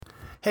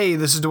Hey,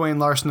 this is Dwayne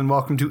Larson, and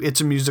welcome to It's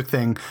a Music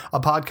Thing, a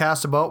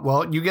podcast about,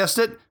 well, you guessed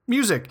it,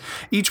 music.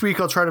 Each week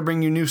I'll try to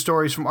bring you new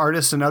stories from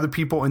artists and other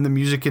people in the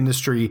music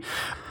industry.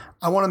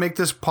 I want to make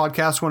this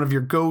podcast one of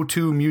your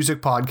go-to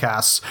music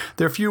podcasts.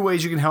 There are a few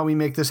ways you can help me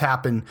make this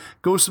happen.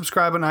 Go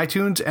subscribe on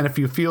iTunes, and if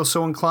you feel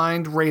so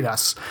inclined, rate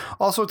us.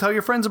 Also, tell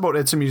your friends about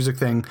It's a Music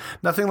Thing.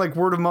 Nothing like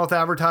word-of-mouth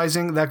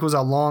advertising. That goes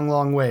a long,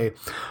 long way.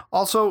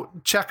 Also,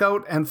 check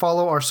out and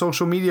follow our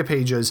social media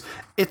pages.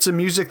 It's a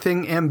Music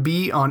Thing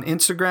MB on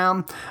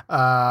Instagram.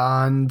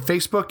 On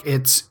Facebook,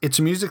 it's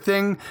a Music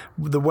Thing.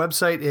 The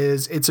website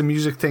is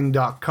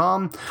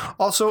itsamusicthing.com.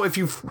 Also, if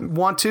you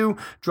want to,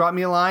 drop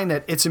me a line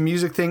at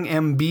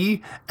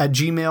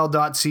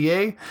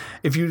itsamusicthingmb@gmail.ca.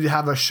 If you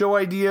have a show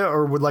idea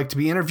or would like to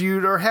be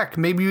interviewed, or heck,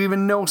 maybe you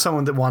even know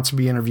someone that wants to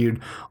be interviewed.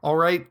 All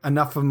right,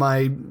 enough of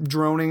my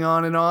droning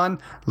on and on.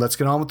 Let's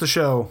get on with the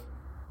show.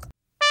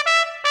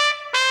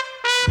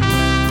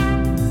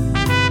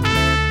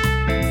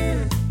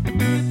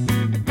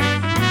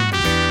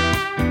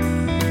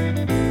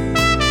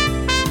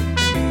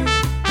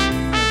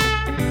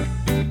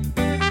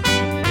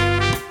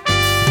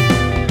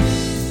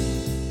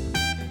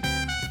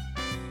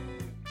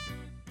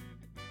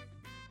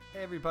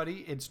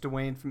 Everybody, it's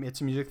Dwayne from It's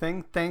a Music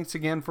Thing. Thanks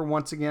again for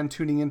once again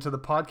tuning into the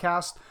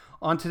podcast.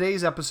 On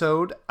today's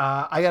episode,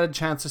 I got a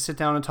chance to sit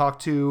down and talk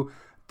to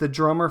the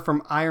drummer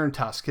from Iron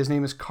Tusk. His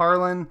name is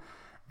Carlin,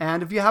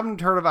 and if you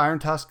haven't heard of Iron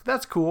Tusk,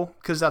 that's cool,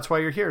 because that's why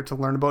you're here, to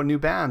learn about new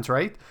bands,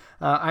 right?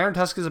 Iron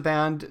Tusk is a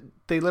band.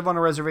 They live on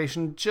a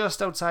reservation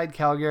just outside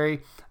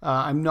Calgary.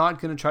 I'm not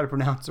going to try to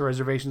pronounce the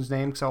reservation's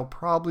name, because I'll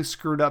probably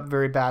screw it up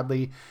very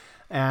badly,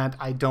 and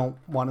I don't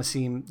want to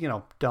seem,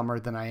 dumber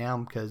than I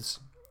am, because...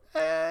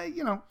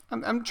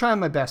 I'm trying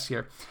my best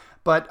here.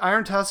 But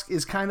Iron Tusk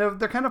is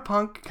they're kind of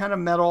punk, kind of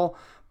metal,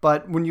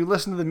 but when you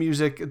listen to the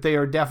music, they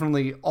are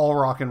definitely all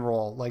rock and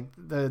roll. Like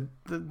the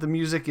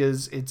music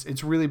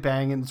it's really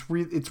banging. It's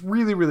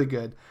really, really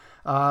good.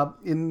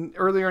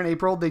 Earlier in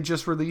April, they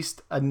just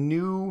released a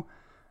new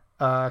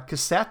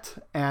cassette,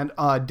 and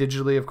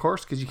digitally, of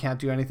course, because you can't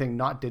do anything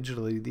not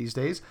digitally these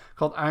days,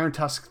 called Iron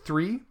Tusk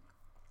 3.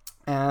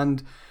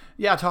 And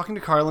yeah, talking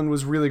to Carlin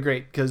was really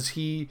great, because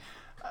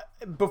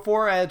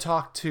before I had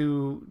talked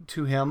to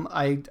him,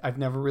 I've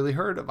never really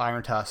heard of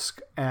Iron Tusk,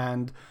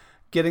 and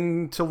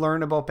getting to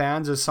learn about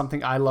bands is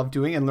something I love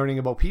doing, and learning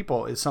about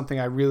people is something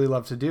I really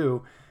love to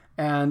do.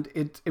 And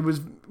it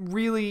was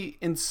really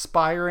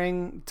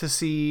inspiring to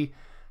see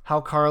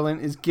how Carlin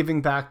is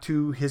giving back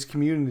to his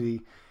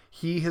community.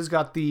 He has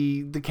got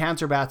the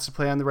Cancer Bats to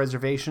play on the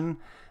reservation,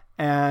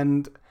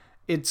 and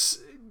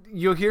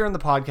you'll hear in the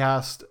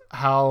podcast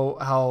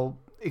how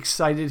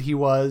excited he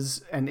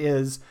was and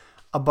is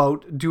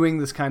about doing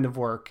this kind of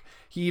work.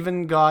 He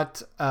even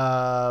got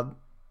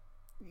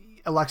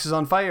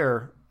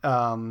Alexisonfire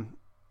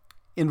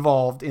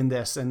involved in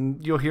this,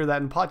 and you'll hear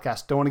that in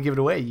podcast. Don't want to give it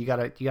away. You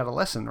gotta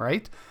listen,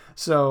 right?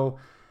 So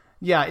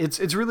yeah,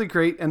 it's really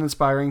great and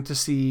inspiring to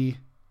see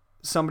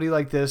somebody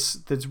like this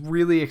that's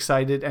really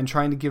excited and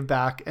trying to give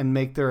back and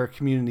make their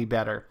community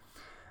better.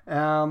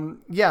 And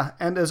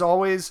as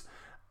always,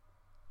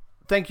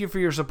 thank you for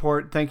your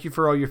support. Thank you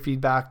for all your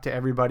feedback to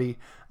everybody.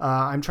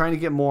 I'm trying to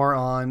get more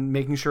on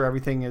making sure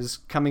everything is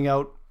coming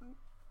out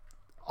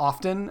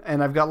often,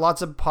 and I've got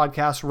lots of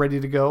podcasts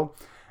ready to go.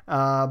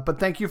 But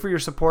thank you for your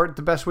support.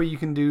 The best way you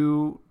can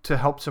do to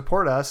help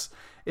support us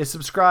is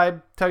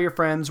subscribe, tell your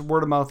friends.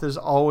 Word of mouth is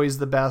always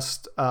the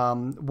best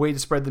way to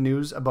spread the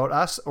news about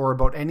us or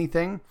about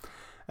anything.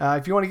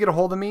 If you want to get a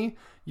hold of me,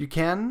 you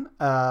can.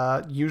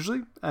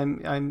 Usually,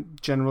 I'm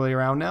generally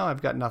around now.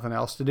 I've got nothing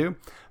else to do.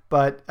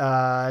 But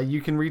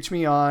you can reach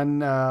me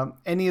on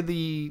any of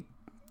the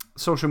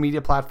social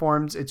media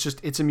platforms.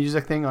 It's a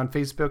Music Thing on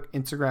Facebook,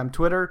 Instagram,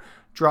 Twitter.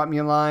 Drop me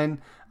a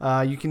line.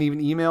 You can even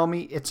email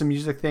me. It's a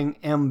Music Thing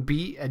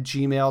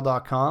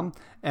mb@gmail.com.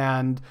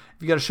 And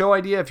if you got a show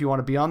idea, if you want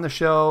to be on the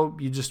show,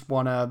 you just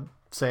want to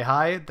say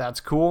hi, that's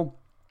cool.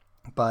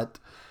 But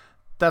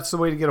that's the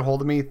way to get a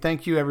hold of me.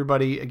 Thank you,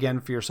 everybody,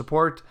 again, for your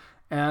support.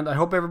 And I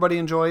hope everybody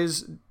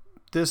enjoys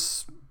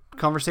this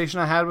conversation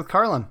I had with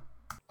Carlin.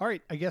 All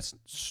right, I guess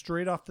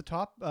straight off the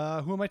top,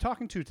 who am I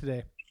talking to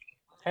today?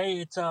 Hey,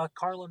 it's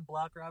Carlin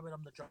Blackrabbit.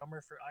 I'm the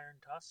drummer for Iron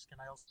Tusk,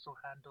 and I also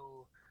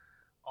handle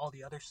all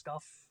the other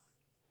stuff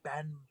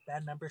band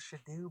members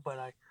should do. But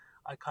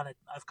I've kind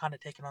of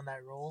taken on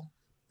that role.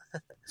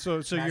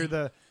 So you're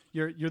the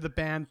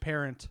band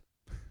parent.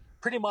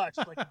 Pretty much,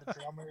 like the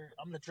drummer.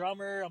 I'm the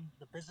drummer. I'm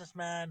the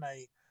businessman.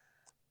 I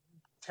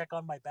check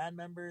on my band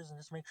members and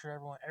just make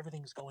sure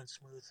everything's going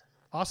smooth.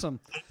 Awesome.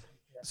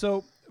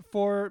 So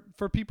for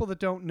people that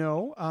don't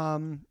know,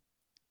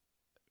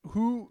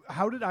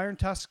 how did Iron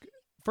Tusk,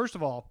 first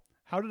of all,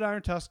 how did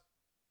Iron Tusk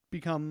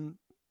become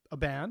a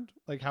band?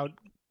 Like how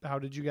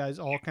did you guys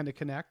all kind of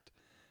connect?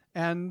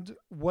 And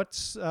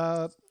what's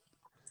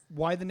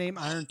why the name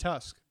Iron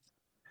Tusk?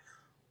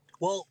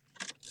 Well,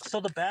 so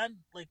the band,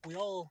 like we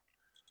all,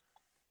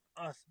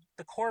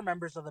 the core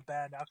members of the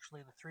band,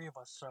 actually the three of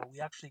us, so we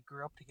actually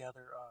grew up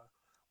together.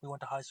 We went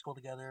to high school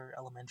together,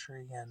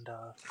 elementary, and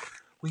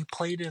we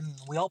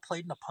all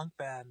played in a punk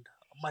band.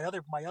 My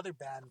other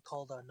band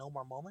called No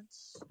More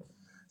Moments.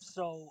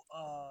 So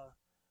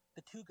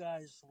the two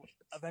guys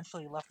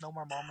eventually left No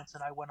More Moments,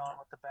 and I went on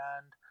with the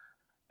band.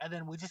 And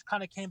then we just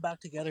kind of came back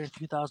together in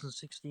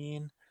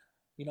 2016.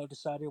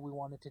 Decided we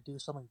wanted to do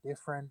something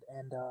different,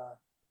 and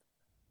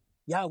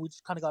yeah, we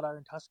just kind of got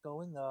Iron Tusk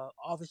going.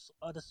 Obviously,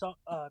 the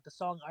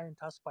song Iron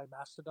Tusk by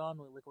Mastodon.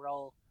 We're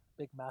all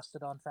big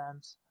Mastodon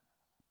fans,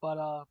 but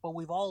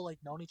we've all like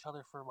known each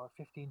other for about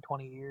 15,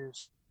 20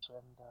 years,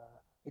 and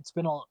it's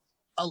been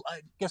I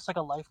guess like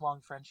a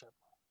lifelong friendship.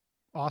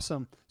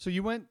 Awesome. So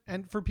you went,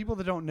 and for people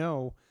that don't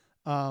know,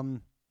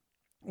 um,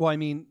 well, I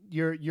mean,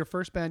 your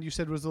first band you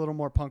said was a little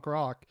more punk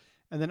rock,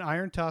 and then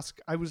Iron Tusk.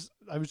 I was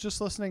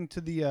just listening to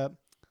the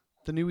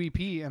new EP,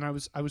 and I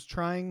was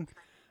trying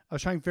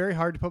very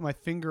hard to put my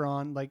finger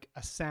on like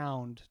a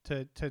sound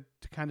to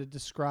kind of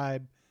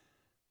describe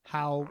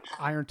how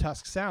Iron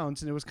Tusk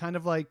sounds, and it was kind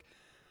of like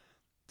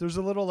there's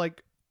a little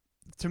like,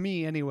 to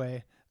me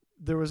anyway,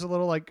 there was a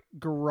little like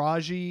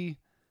garagey,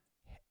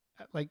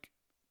 like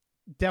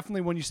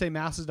definitely when you say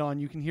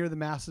Mastodon, you can hear the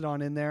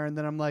Mastodon in there, and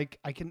then I'm like,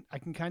 I can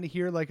kind of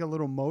hear like a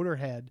little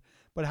Motorhead.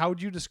 But how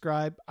would you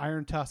describe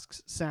Iron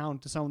Tusk's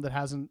sound to someone that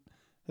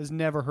has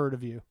never heard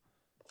of you?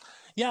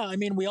 Yeah, I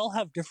mean, we all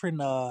have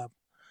different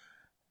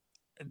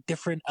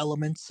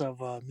elements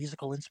of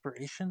musical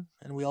inspiration,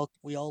 and we all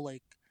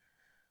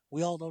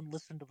don't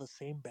listen to the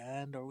same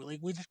band, or like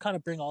we just kind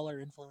of bring all our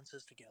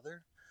influences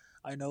together.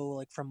 I know,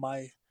 like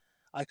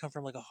I come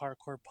from like a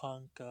hardcore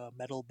punk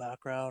metal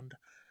background.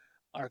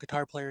 Our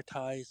guitar player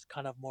Ty is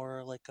kind of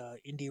more like a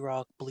indie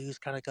rock blues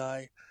kind of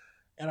guy,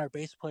 and our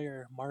bass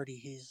player Marty,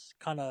 he's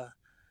kind of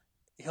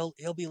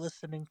he'll be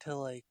listening to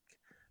like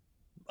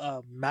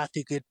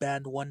Matthew Good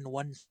Band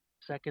one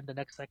second, the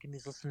next second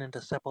he's listening to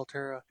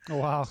Sepultura. Oh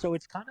wow. So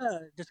it's kind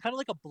of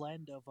like a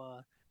blend of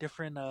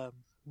different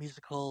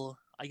musical,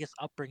 I guess,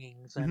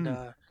 upbringings, and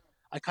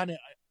Mm-hmm.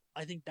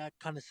 I think that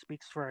kind of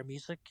speaks for our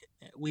music.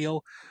 We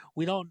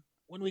don't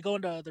when we go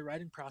into the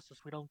writing process,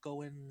 we don't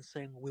go in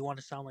saying we want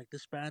to sound like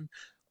this band.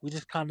 We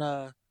just kind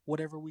of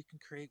whatever we can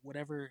create,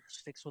 whatever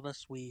sticks with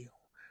us, we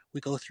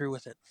go through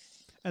with it.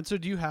 And so,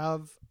 do you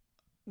have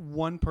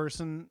one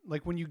person,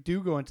 like when you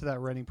do go into that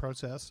writing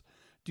process?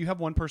 Do you have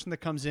one person that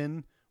comes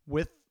in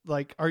with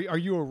like, are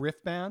you a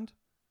riff band?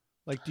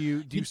 Like, do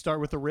you You,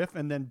 start with a riff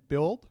and then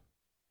build?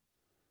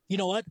 you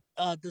know what?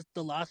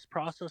 The last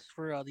process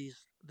for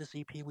this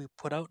EP we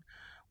put out,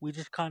 we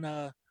just kind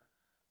of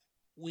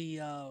we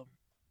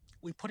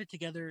we put it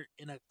together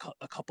in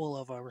a couple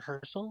of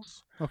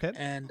rehearsals, Okay.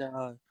 and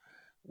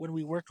when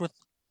we worked with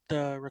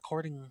the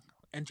recording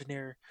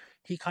engineer,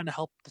 he kind of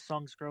helped the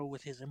songs grow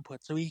with his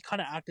input. So he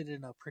kind of acted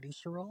in a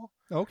producer role,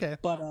 Okay.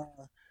 but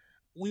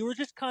we were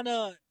just kind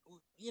of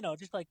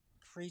just like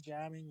free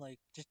jamming, like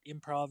just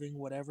improving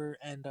whatever,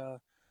 and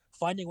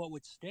finding what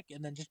would stick,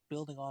 and then just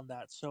building on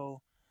that.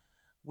 So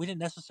we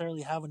didn't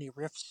necessarily have any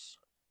riffs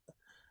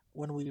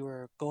when we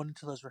were going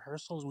into those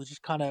rehearsals. We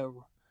just kind of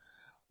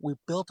we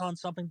built on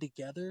something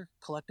together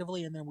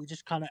collectively, and then we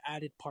just kind of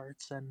added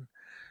parts, and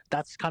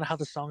that's kind of how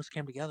the songs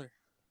came together.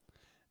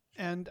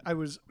 And I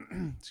was,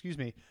 excuse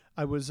me,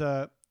 I was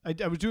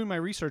doing my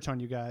research on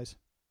you guys,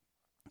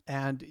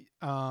 and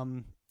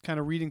kind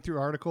of reading through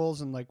articles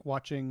and like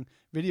watching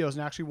videos.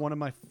 And actually, one of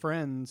my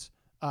friends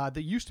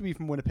that used to be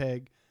from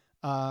Winnipeg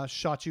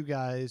shot you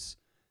guys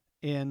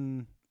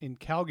in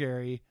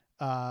Calgary.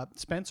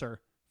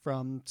 Spencer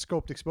from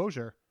Scoped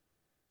Exposure.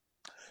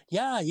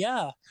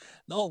 Yeah.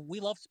 No, we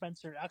love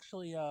Spencer.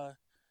 Actually,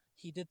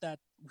 he did that.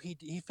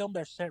 He filmed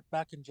our set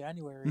back in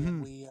January,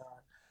 and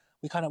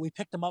Mm-hmm. we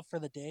picked him up for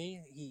the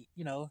day.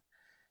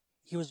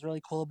 He was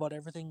really cool about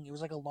everything. It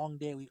was like a long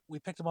day. We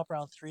picked him up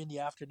around 3 in the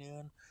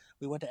afternoon.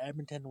 We went to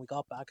Edmonton, and we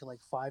got back at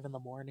like 5 in the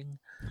morning.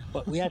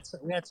 But we had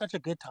such a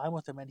good time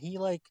with him, and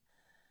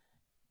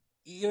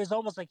it was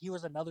almost like he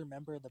was another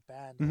member of the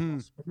band Mm-hmm.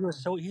 almost. But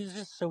he was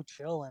just so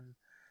chill and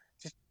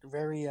just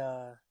very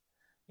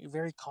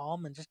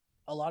calm, and just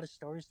a lot of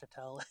stories to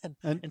tell. And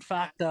And in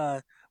fact,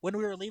 when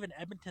we were leaving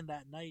Edmonton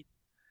that night,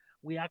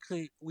 we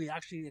actually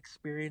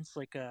experienced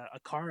like a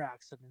car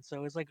accident.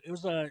 So it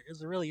was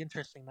a really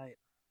interesting night.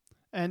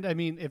 and I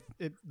mean,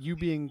 if you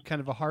being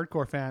kind of a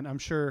hardcore fan, I'm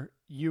sure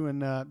you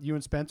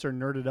and Spencer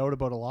nerded out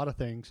about a lot of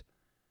things.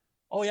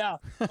 Oh yeah,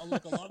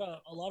 like a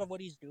lot of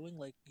what he's doing,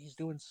 like he's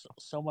doing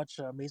so much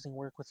amazing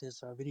work with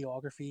his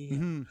videography,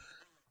 and Mm-hmm.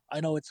 I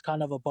know it's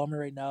kind of a bummer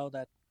right now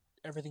that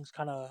everything's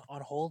kind of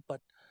on hold,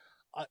 but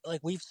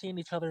like we've seen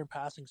each other in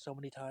passing so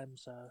many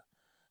times,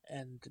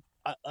 and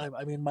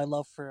I mean my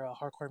love for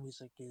hardcore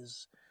music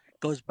is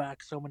goes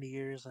back so many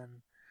years, and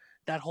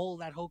that whole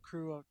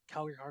crew of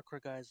Calgary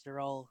hardcore guys, they're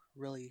all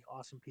really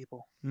awesome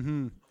people.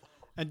 Mm-hmm.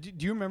 And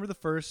do you remember the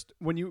first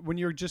when you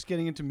were just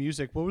getting into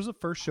music? What was the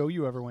first show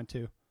you ever went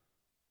to?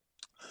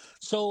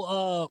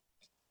 So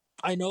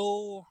I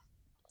know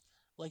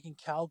like in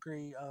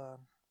Calgary,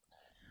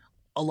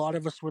 a lot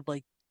of us would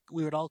like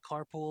we would all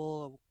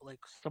carpool. Like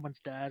someone's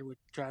dad would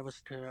drive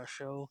us to a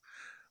show.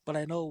 But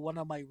I know one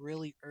of my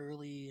really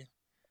early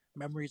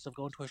memories of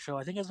going to a show.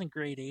 I think I was in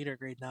grade 8 or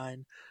grade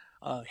 9.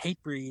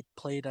 Hatebreed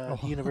played the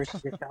Oh,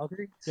 University of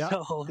Calgary. yeah,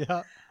 So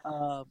yeah.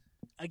 uh,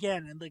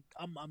 again, and like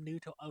I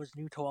was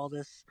new to all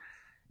this.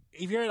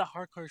 If you're at a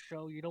hardcore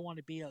show, you don't want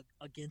to be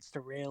against the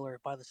rail or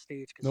by the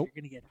stage because you're Nope.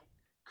 gonna get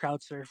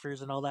crowd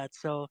surfers and all that.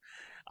 So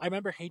I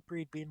remember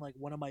Hatebreed being like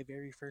one of my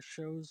very first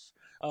shows.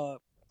 Uh,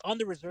 on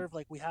the reserve,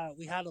 like we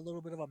had a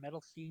little bit of a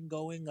metal scene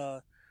going.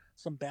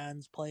 Some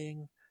bands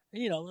playing.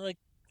 Like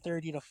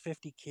 30 to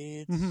 50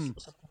 kids. Hmm.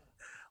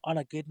 On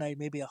a good night,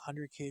 maybe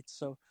 100 kids.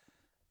 So,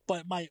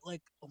 but my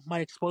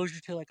exposure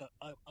to like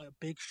a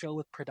big show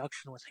with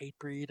production was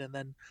Hatebreed, and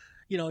then,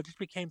 it just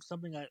became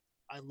something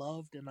I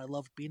loved and I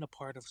loved being a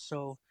part of.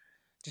 So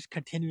just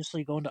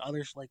continuously going to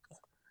others like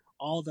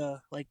all the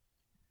like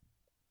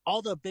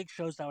all the big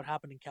shows that would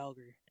happen in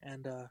Calgary.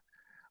 And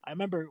I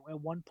remember at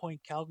one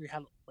point Calgary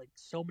had like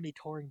so many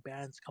touring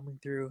bands coming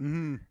through.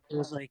 Hmm. It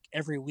was like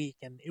every week,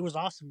 and it was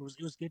awesome.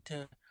 It was good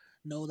to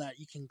know that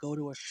you can go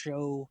to a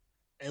show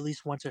at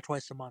least once or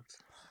twice a month.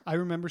 I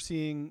remember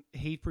seeing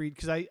Hatebreed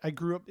because I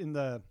grew up in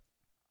the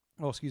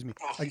oh excuse me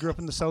I grew up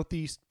in the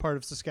southeast part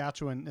of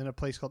Saskatchewan in a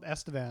place called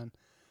Estevan,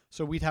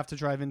 so we'd have to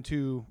drive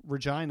into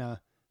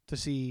Regina to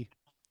see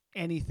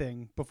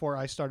anything before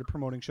I started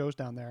promoting shows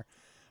down there.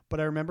 But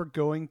I remember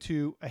going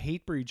to a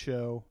Hatebreed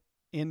show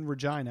in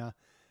Regina,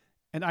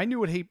 and I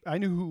knew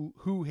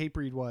who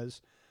Hatebreed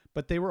was,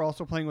 but they were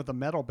also playing with a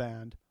metal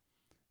band,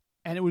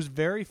 and it was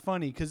very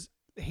funny because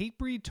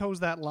Hatebreed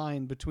toes that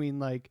line between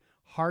like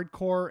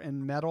hardcore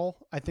and metal.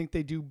 I think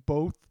they do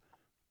both.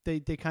 They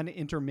kind of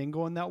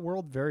intermingle in that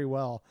world very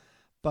well.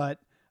 But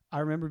I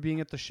remember being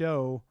at the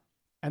show,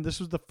 and this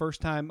was the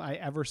first time I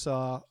ever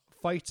saw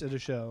fights at a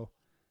show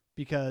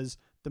because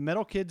the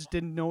metal kids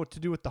didn't know what to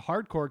do with the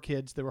hardcore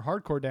kids. They were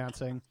hardcore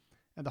dancing,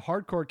 and the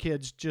hardcore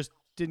kids just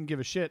didn't give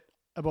a shit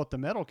about the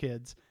metal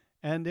kids.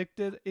 And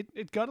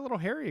it got a little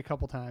hairy a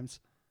couple times.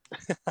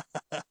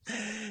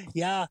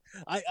 Yeah,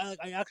 I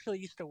actually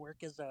used to work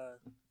as a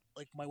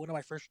like my one of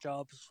my first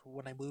jobs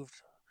when I moved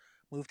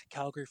to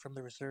Calgary from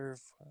the reserve.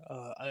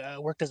 I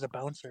worked as a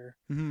bouncer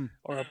Hmm.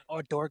 or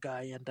a door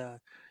guy, and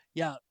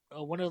yeah,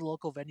 one of the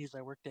local venues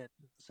I worked at,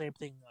 same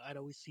thing. I'd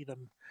always see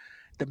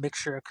the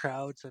mixture of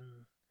crowds and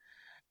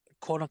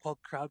quote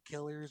unquote crowd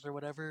killers or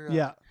whatever.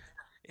 Yeah.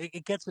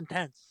 It gets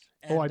intense,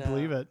 Oh, I and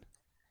believe it.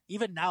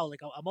 even now, like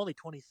I'm only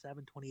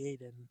 27,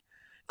 28, and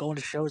going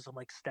to shows, I'm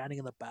like standing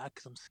in the back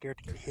because I'm scared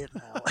to get hit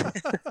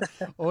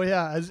now. Oh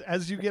yeah,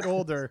 as you get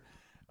older,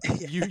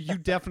 Yeah. you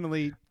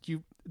definitely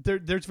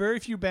there's very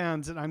few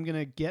bands that I'm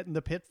gonna get in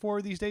the pit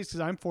for these days because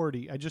I'm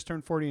 40. I just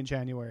turned 40 in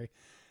January,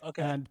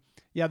 Okay. and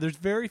yeah, there's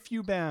very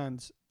few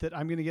bands that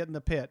I'm gonna get in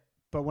the pit.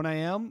 But when I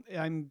am,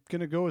 I'm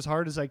gonna go as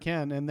hard as I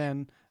can, and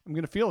then I'm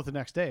gonna feel it the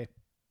next day.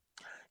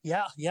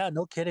 Yeah, yeah,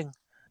 no kidding.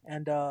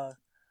 And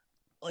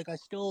like I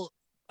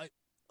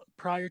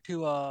prior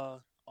to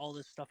all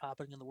this stuff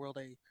happening in the world,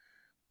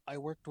 I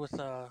worked with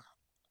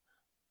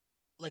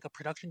like a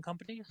production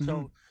company, Hmm.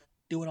 so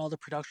doing all the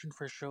production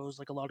for shows,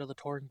 like a lot of the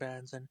touring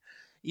bands, and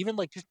even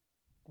like just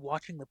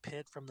watching the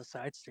pit from the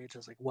side stage, I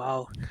was like,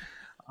 wow,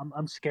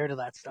 I'm scared of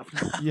that stuff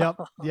Yep.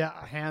 now.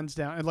 Yeah. Hands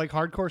down. And like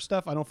hardcore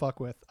stuff, I don't fuck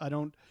with. I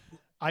don't.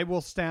 I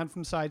will stand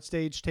from side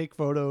stage, take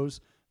photos,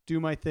 do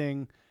my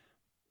thing.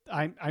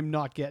 I'm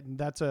not getting.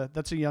 That's a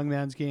young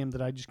man's game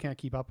that I just can't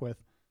keep up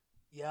with.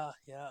 Yeah,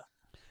 yeah.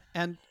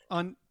 And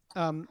on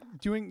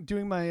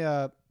doing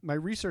my my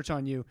research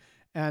on you,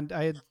 and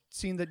I had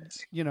seen that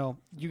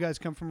you guys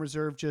come from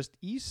reserve just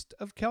east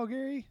of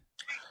Calgary.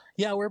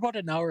 Yeah, we're about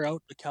an hour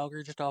out of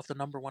Calgary, just off the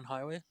number 1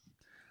 highway.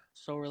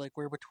 So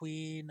we're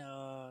between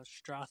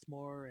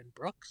Strathmore and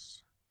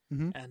Brooks,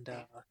 Hmm. and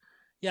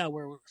yeah,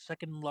 we're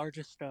second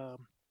largest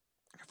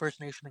First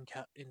Nation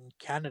in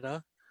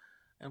Canada,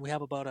 and we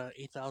have about a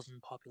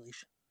 8,000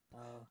 population.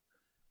 Uh,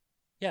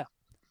 yeah,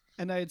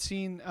 And I had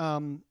seen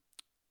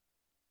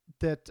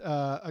that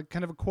a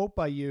kind of a quote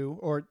by you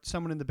or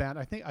someone in the band.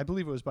 I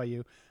believe it was by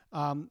you,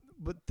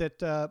 but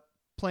that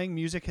playing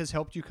music has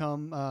helped you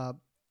come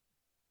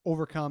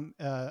overcome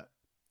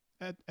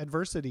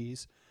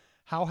adversities.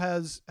 How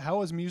has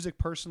music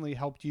personally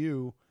helped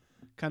you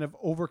kind of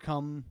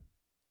overcome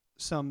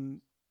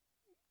some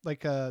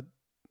like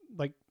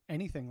like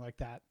anything like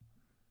that?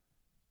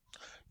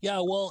 yeah.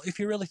 Well, if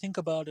you really think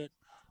about it,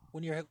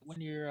 when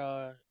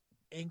you're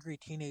angry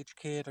teenage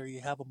kid, or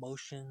you have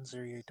emotions,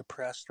 or you're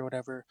depressed or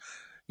whatever,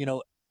 you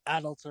know,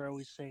 adults are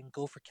always saying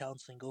go for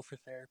counseling, go for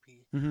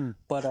therapy. Hmm.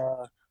 But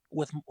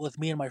with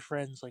me and my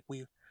friends, like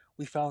we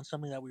found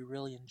something that we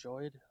really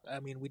enjoyed. I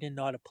mean, we didn't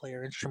know how to play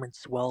our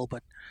instruments well,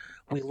 but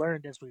we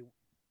learned as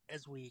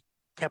we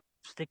kept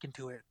sticking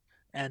to it.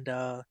 And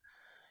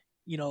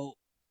you know,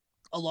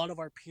 a lot of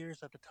our peers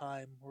at the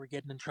time were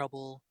getting in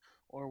trouble,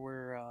 or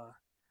were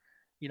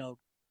you know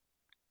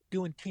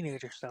doing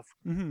teenager stuff.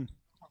 Hmm.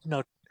 You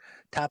know,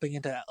 tapping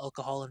into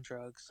alcohol and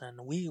drugs, and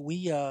we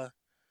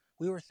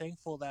were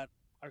thankful that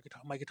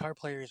my guitar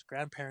player's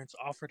grandparents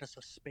offered us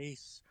a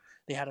space.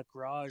 They had a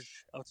garage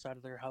outside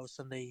of their house,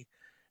 and they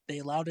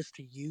allowed us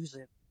to use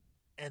it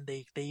and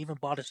they even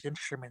bought us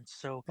instruments.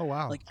 So Oh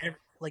wow.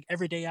 like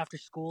every day after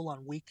school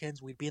on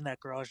weekends, we'd be in that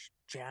garage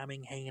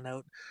jamming, hanging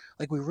out.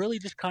 Like we really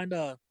just kind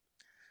of,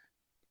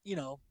 you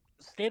know,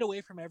 stayed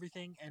away from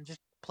everything and just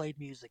played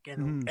music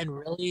Hmm. and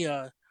really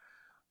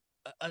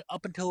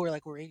up until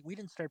we're eight, we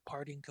didn't start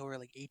partying until we're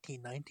like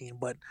 18, 19.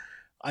 But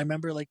I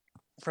remember like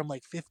from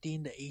like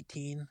 15 to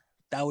 18,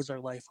 that was our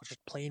life, was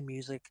just playing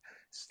music,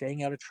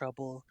 staying out of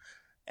trouble.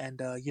 And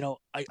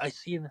I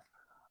seen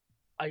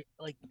I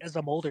like as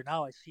I'm older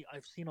now,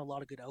 I've seen a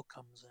lot of good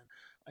outcomes. And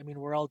I mean,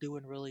 we're all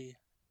doing really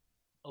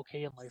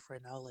okay in life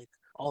right now, like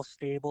all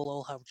stable,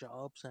 all have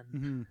jobs, and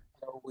Hmm.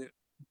 we've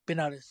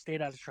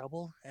stayed out of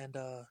trouble. And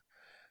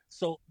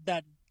so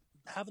that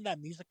having that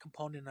music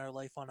component in our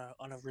life on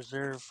a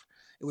reserve,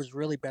 it was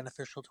really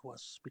beneficial to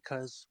us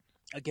because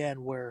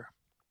again, we're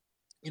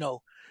you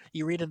know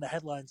you read in the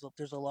headlines that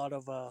there's a lot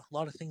of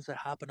things that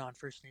happen on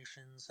First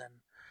Nations, and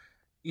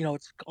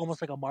it's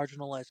almost like a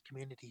marginalized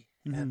community.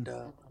 Hmm.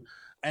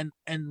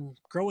 And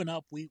growing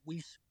up, we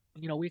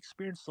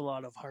experienced a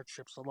lot of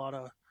hardships, a lot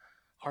of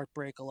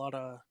heartbreak, a lot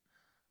of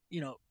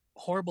you know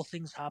horrible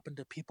things happen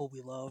to people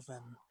we love.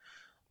 And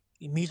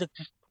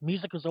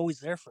music was always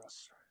there for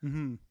us.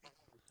 Hmm.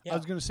 I Yeah.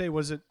 was gonna say,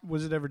 was it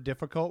ever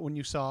difficult when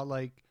you saw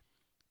like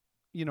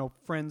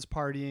friends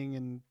partying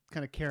and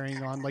kind of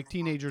carrying on like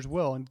teenagers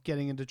will and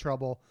getting into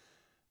trouble?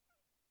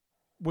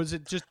 Was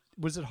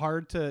it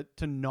hard to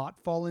not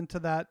fall into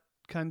that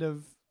kind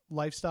of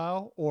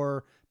lifestyle,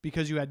 or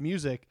because you had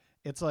music,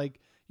 it's like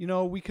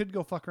we could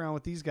go fuck around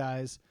with these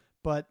guys,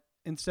 but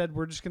instead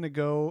we're just gonna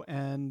go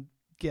and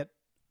get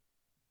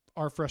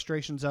our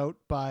frustrations out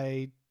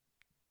by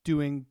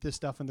doing this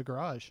stuff in the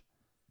garage.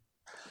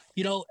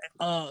 A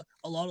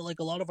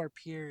lot of our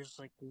peers,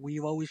 like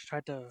we've always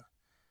tried to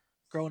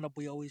growing up,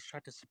 we always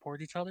tried to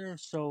support each other.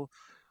 So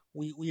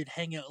we'd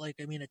hang out, like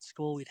I mean at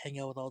school we'd hang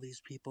out with all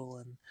these people.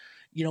 And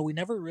we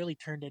never really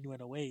turned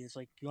anyone away. It's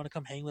like, you want to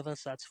come hang with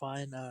us, that's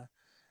fine.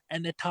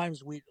 And at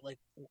times we like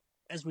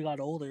as we got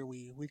older,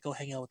 we'd go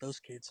hang out with those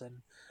kids.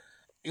 And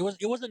it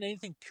wasn't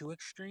anything too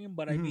extreme,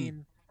 but I Hmm.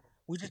 mean,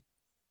 we just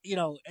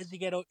as you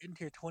get out into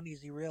your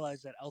 20s, you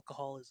realize that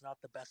alcohol is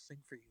not the best thing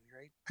for you,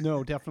 right?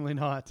 No, definitely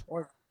not.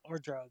 Or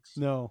drugs.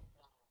 No.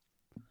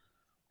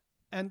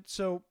 And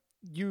so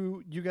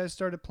you guys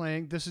started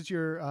playing. This is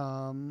your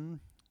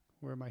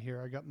where am I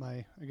here? I got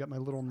my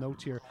little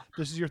notes here.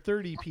 This is your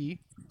third EP,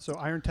 so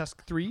Iron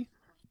Tusk 3,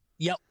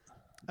 Yep.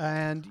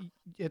 and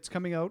it's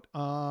coming out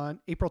on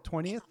April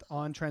 20th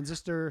on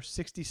Transistor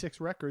 66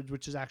 Records,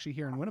 which is actually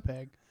here in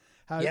Winnipeg.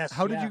 How Yes.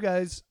 how did you Yeah.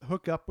 guys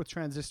hook up with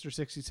Transistor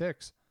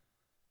 66?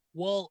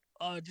 Well,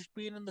 just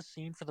being in the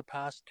scene for the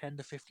past 10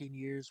 to 15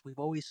 years, we've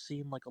always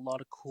seen like a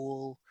lot of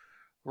cool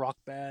rock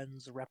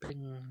bands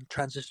repping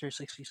Transistor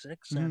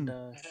 66. And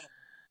Mhm.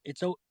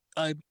 it's o-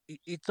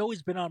 it's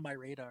always been on my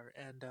radar.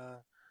 And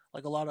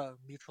like a lot of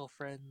mutual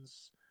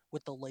friends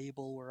with the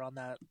label were on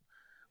that.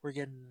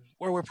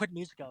 We're putting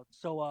music out.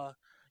 So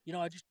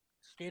I just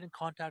stayed in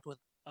contact with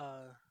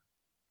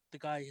the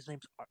guy. His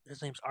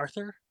name's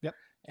Arthur, Yep.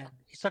 and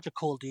he's such a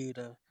cool dude.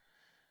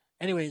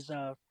 Anyways,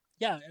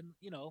 yeah, and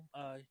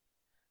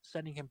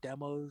sending him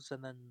demos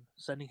and then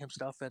sending him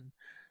stuff. And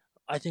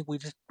I think we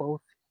just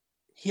both,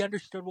 he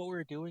understood what we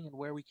were doing and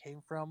where we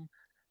came from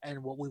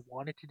and what we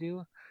wanted to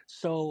do.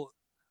 So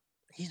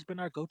he's been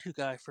our go-to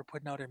guy for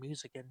putting out our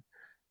music. And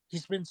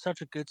he's been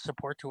such a good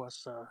support to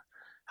us,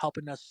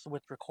 helping us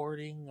with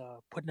recording,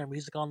 putting our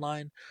music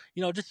online,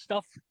 just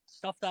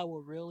stuff that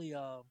will really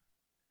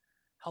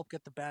help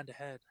get the band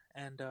ahead.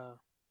 And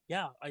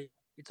yeah, I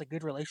it's a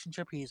good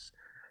relationship. He's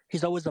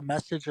always a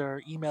message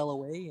or email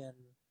away. And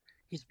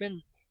he's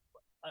been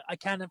I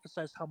can't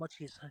emphasize how much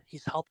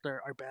he's helped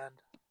our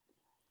band.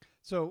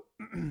 So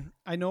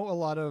I know a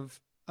lot of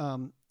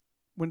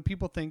when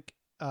people think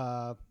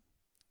kind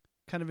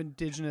of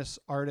indigenous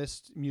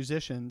artists,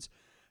 musicians,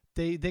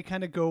 they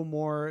kind of go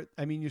more.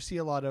 I mean, you see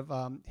a lot of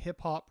hip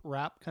hop,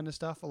 rap kind of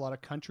stuff, a lot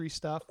of country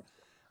stuff.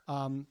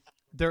 Um,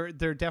 there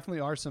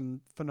definitely are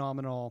some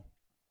phenomenal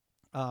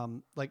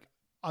like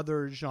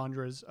other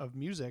genres of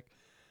music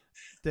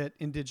that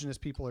indigenous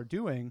people are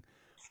doing.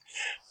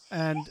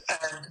 And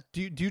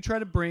do you try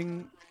to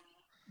bring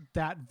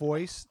that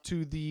voice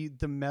to the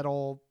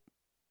metal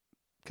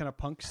kind of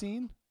punk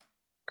scene?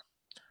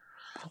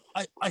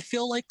 I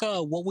feel like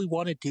what we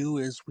want to do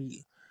is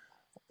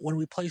when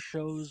we play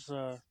shows,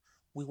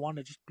 we want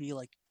to just be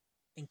like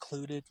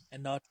included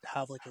and not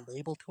have like a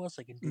label to us,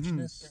 like Hmm.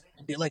 indigenous.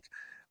 And be like,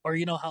 or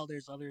how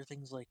there's other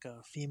things like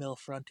female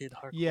fronted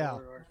Yeah.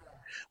 hardcore. Or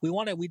we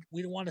want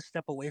to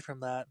step away from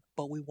that,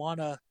 but we want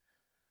to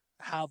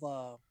have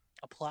a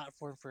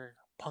platform for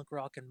punk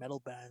rock and metal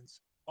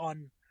bands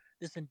on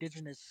this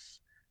indigenous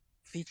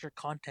feature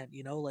content.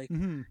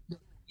 Hmm.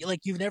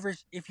 Like you've never,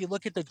 if you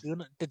look at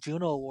the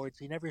Juno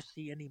Awards, you never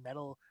see any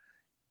metal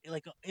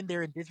like in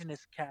their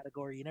indigenous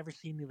category. You never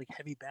see any like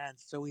heavy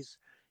bands. It's always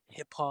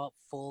hip hop,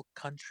 folk,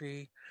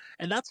 country,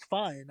 and that's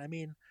fine. I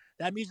mean,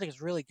 that music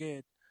is really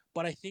good,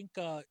 but I think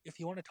if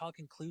you want to talk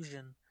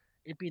inclusion,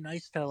 it'd be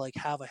nice to like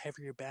have a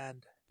heavier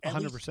band, A at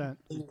hundred least percent.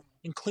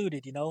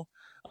 included, you know.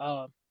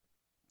 Uh,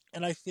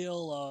 and I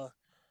feel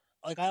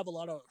like I have a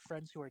lot of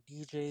friends who are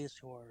DJs,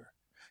 who are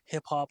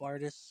hip hop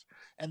artists,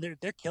 and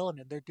they're killing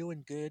it. They're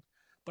doing good.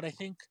 But I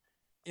think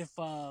if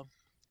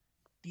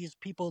these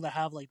people that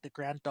have like the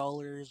grant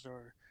dollars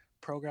or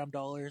program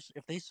dollars,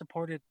 if they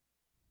supported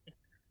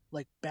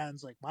like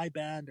bands like my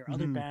band or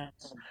other Mm-hmm.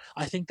 bands,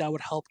 I think that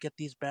would help get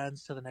these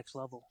bands to the next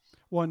level.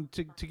 One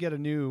to get a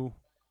new,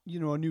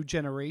 a new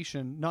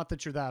generation. Not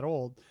that you're that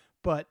old,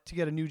 but to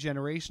get a new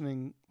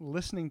generation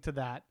listening to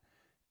that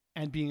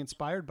and being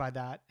inspired by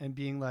that and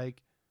being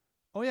like,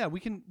 oh yeah, we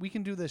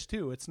can do this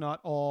too. It's not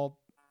all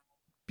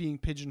being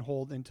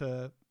pigeonholed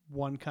into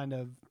one kind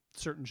of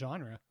certain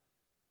genre.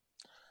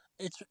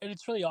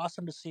 It's really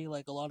awesome to see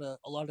like a lot of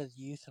the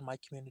youth in my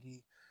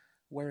community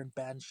wearing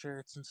band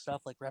shirts and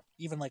stuff like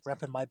even like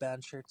repping my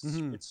band shirts.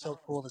 Mm-hmm. It's so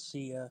cool to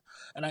see.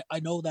 And I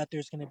know that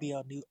there's going to be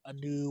a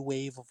new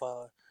wave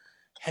of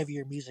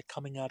heavier music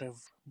coming out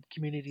of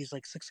communities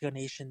like Siksika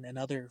Nation and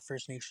other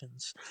First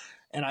Nations.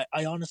 And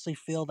I honestly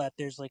feel that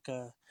there's like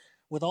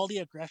with all the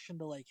aggression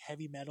to like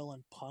heavy metal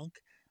and punk,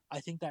 I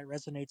think that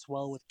resonates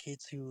well with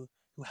kids who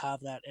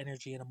have that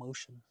energy and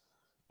emotion.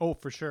 Oh,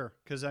 for sure.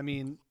 Because I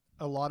mean,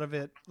 a lot of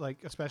it, like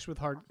especially with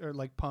hard or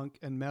like punk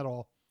and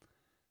metal,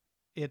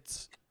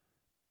 it's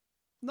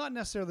not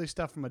necessarily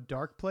stuff from a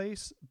dark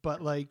place,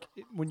 but like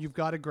when you've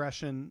got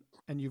aggression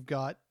and you've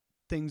got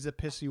things that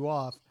piss you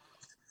off,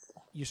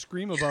 you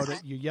scream about it,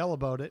 you yell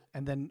about it,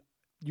 and then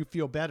you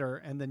feel better,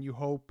 and then you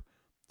hope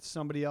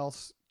somebody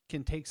else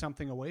can take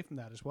something away from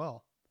that as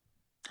well.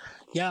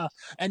 Yeah,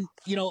 and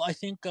I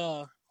think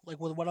like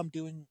with what I'm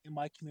doing in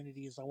my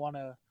community is I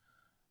wanna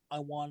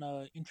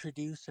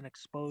introduce and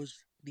expose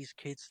these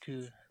kids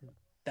to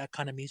that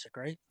kind of music,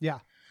 right? Yeah.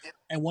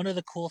 And one of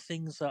the cool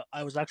things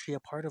I was actually a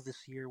part of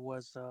this year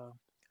was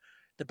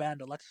the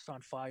band Alexis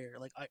on Fire.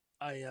 Like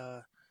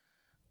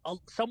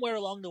somewhere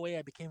along the way,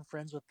 I became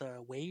friends with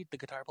Wade, the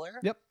guitar player.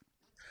 Yep.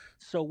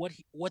 So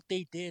what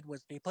they did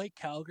was they played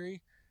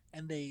Calgary,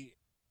 and they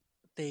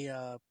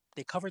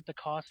covered the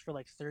cost for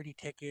like 30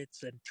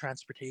 tickets and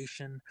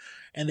transportation,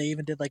 and they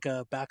even did like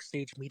a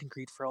backstage meet and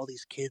greet for all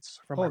these kids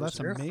from my Oh, that's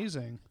reserve.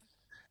 amazing.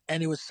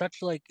 And it was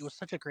such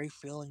a great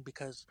feeling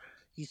because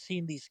you've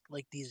seen these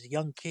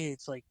young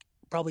kids like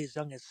probably as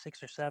young as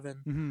 6 or 7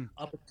 Mm-hmm.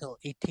 up until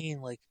 18,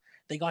 like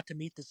they got to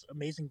meet this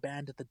amazing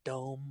band at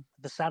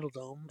the Saddle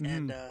Dome, Mm-hmm.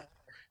 and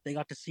they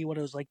got to see what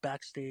it was like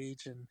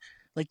backstage, and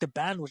like the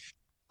band was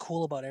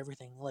cool about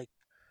everything. Like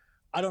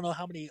I don't know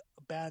how many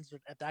bands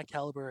at that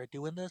caliber are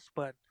doing this,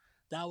 but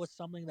that was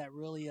something that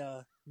really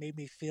made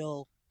me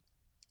feel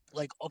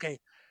like, okay,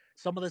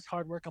 some of this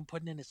hard work I'm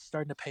putting in is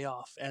starting to pay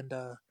off. And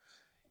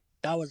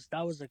that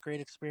was a great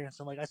experience.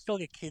 And like I still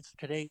get kids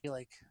today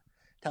like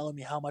telling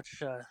me how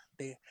much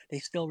they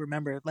still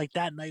remember. Like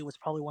that night was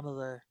probably one of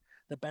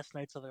the best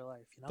nights of their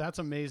life. That's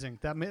amazing.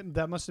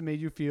 That must have made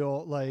you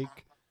feel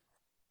like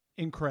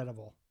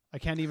incredible. I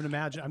can't even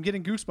imagine. I'm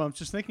getting goosebumps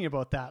just thinking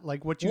about that.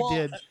 Like what you Well,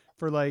 did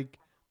for like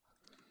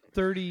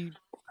 30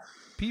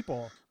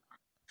 people.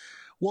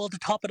 well, to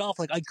top it off,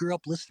 like I grew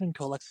up listening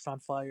to Alexis on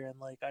Fire, and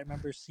like I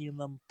remember seeing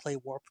them play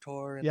Warp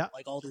Tour and Yeah.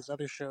 like all these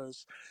other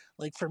shows.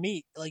 Like for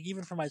me, like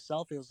even for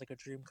myself, it was like a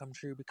dream come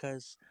true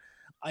because,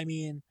 I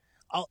mean,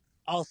 I'll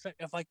I'll send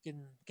if I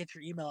can get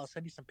your email, I'll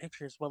send you some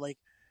pictures. But like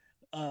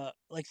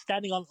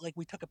standing on like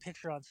we took a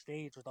picture on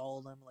stage with all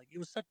of them. Like it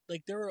was such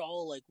like they were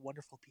all like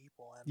wonderful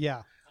people, and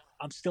Yeah.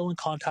 I'm still in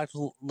contact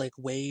with like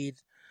Wade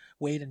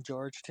and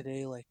George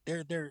today. Like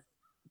they're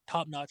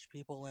top notch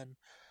people, and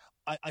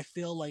I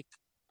feel like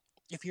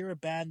if you're a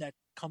band that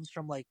comes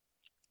from like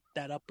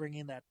that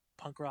upbringing, that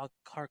punk rock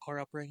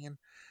hardcore upbringing,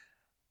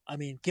 I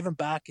mean, giving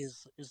back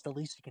is the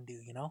least you can do,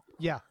 you know?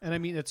 Yeah. And I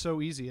mean, it's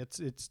so easy.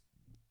 It's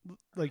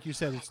like you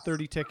said, it's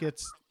 30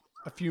 tickets,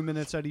 a few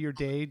minutes out of your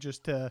day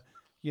just to,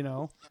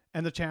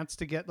 and the chance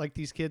to get like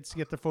these kids to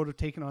get their photo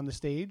taken on the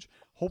stage.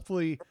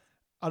 Hopefully,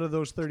 out of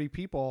those 30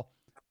 people,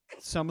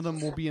 some of them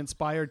will be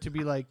inspired to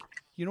be like,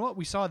 you know what,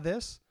 we saw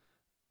this,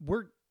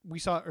 we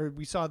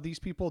saw these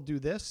people do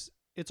this.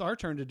 It's our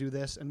turn to do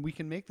this, and we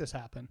can make this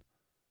happen.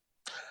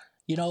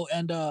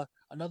 And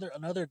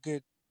another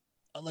good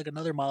like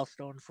another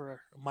milestone for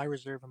my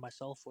reserve and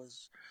myself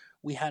was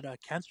we had a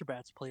Cancer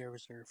Bats play our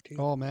reserve too.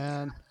 Oh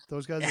man,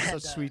 those guys are such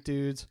And sweet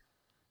dudes.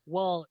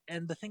 well,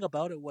 and the thing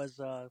about it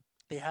was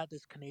they had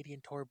this Canadian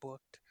tour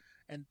booked,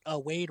 and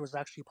Wade was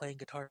actually playing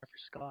guitar for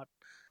Scott.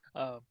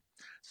 Um,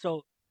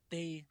 so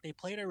they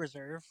played a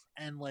reserve,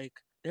 and like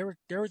they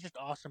were just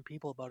awesome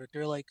people about it.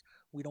 They're like,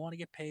 we don't want to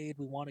get paid,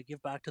 we want to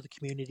give back to the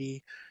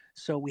community.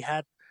 So we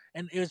had,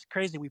 and it was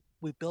crazy.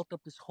 We built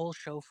up this whole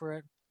show for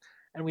it,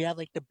 and we had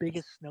like the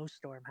biggest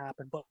snowstorm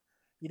happen. But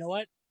you know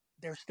what?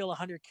 There's still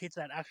 100 kids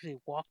that actually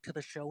walked to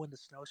the show in the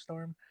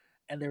snowstorm,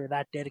 and they were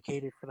that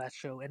dedicated for that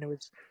show, and it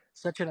was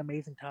such an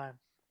amazing time.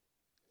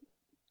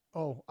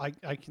 Oh, I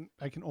can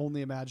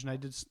only imagine.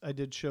 I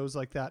did shows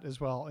like that as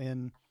well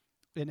in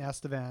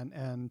Estevan,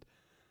 and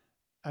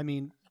I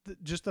mean,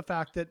 just the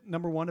fact that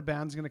number one, a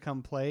band's going to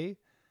come play.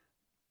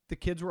 The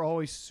kids were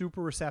always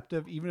super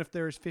receptive, even if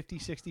there's 50,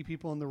 60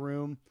 people in the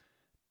room.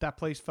 that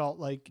place felt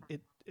like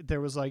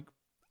there was like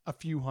a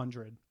few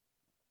hundred.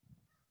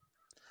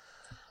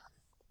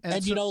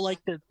 And And so, like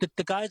the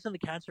guys in the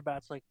Cancer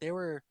Bats, like they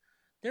were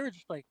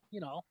just like,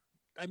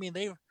 I mean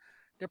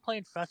they're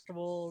playing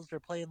festivals, they're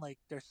playing like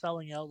they're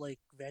selling out like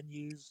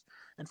venues,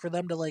 and for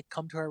them to like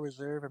come to our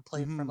reserve and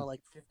play in front mhm, of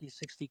like 50,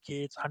 60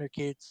 kids, 100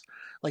 kids,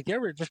 like they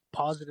were just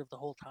positive the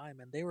whole time,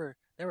 and they were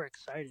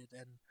excited.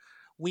 And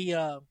we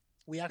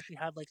actually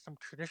had like some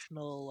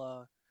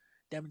traditional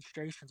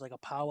demonstrations, like a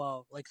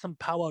powwow, like some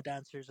powwow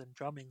dancers and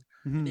drumming,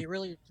 and mhm. they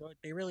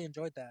really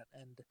enjoyed that.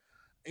 And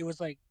it was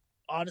like,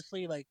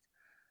 honestly, like,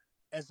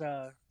 as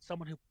a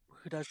someone who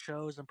does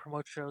shows and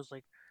promotes shows,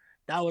 like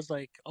that was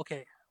like,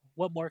 okay,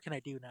 what more can I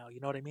do now? You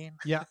know what I mean?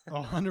 Yeah,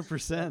 Yeah,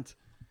 100%.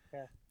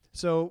 yeah.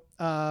 So,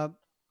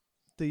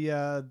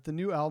 the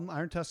new album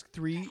Iron Tusk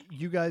 3,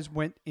 you guys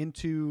went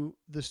into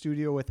the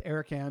studio with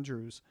Eric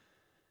Andrews.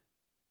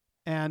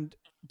 And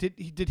did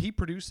he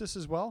produce this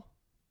as well?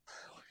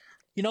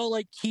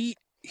 Like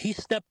he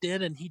stepped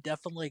in, and he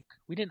definitely, like,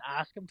 we didn't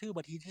ask him to,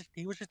 but he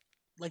was just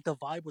like, the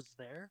vibe was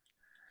there,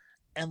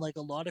 and like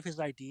a lot of his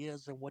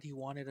ideas and what he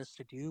wanted us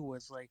to do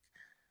was like,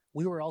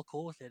 we were all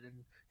cool with it,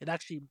 and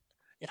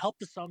it helped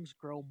the songs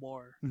grow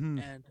more.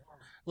 Mhm. And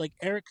like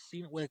Eric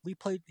seen, like, he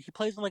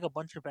plays in like a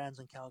bunch of bands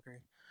in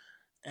Calgary,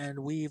 and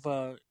we've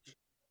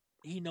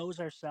he knows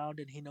our sound,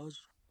 and he knows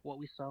what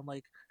we sound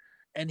like,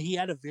 and he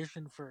had a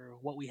vision for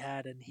what we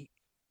had, and he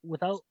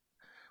without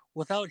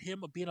without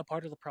him being a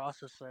part of the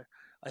process,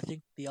 I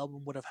think the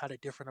album would have had a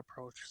different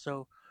approach.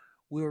 So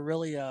we were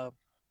really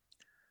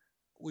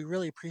we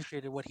really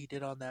appreciated what he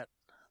did on the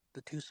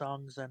two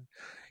songs. And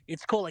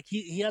it's cool, like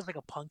he has like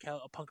a punk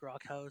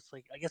rock house,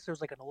 like I guess there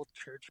was like an old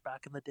church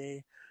back in the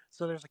day,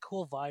 so there's a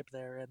cool vibe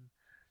there. And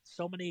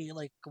so many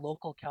like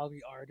local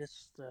Calgary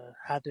artists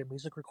had their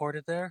music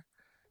recorded there,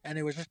 and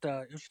it was just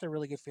a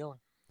really good feeling.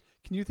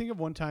 Can you think of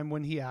one time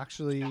when he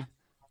actually,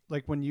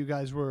 like when you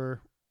guys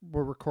were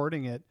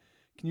recording it,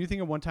 can you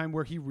think of one time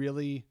where he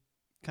really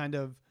kind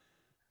of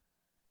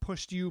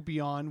pushed you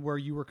beyond where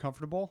you were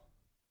comfortable?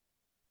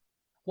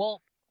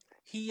 Well,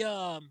 he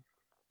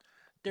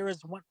there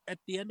was one at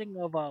the ending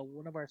of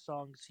one of our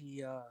songs.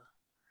 He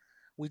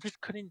We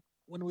just couldn't,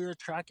 when we were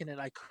tracking it,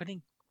 I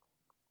couldn't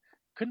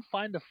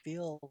find the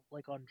feel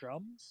like on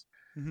drums.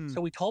 Mhm.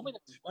 So he told me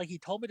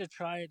to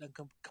try it a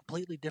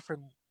completely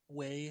different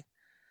way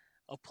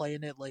of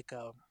playing it. Like,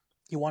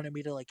 he wanted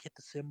me to like hit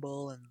the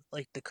cymbal and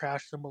like the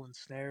crash cymbal and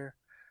snare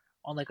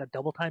on like a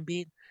double time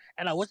beat,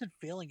 and I wasn't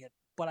feeling it.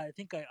 But I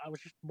think I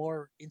was just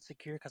more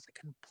insecure because I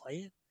couldn't play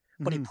it.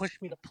 But he Mhm.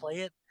 pushed me to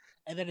play it,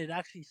 and then it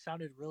actually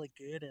sounded really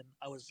good, and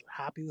I was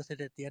happy with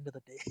it at the end of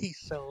the day.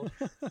 So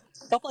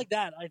stuff like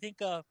that. I think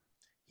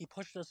he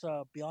pushed us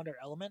beyond our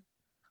element.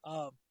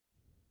 Um,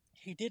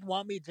 he did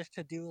want me just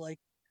to do like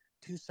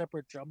two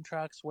separate drum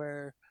tracks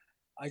where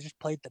I just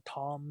played the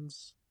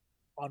toms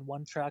on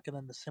one track and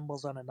then the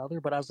cymbals on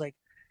another. But I was like,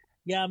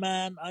 yeah,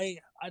 man, I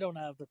don't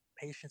have the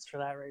patience for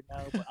that right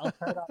now. But I'll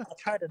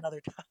try it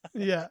another time.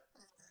 Yeah.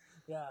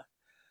 Yeah,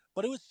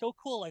 but it was so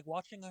cool, like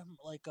watching him,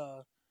 like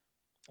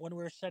when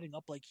we were setting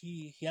up, like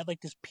he had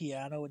like this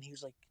piano, and he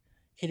was like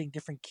hitting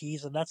different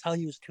keys, and that's how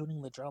he was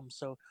tuning the drums.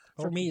 So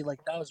for Okay. me, like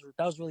that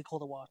was really cool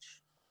to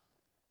watch.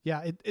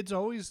 Yeah, it's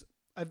always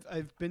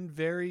I've been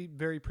very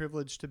very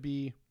privileged to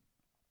be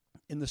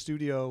in the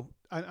studio.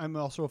 I'm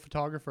also a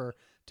photographer,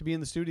 to be in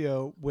the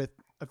studio with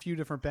a few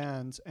different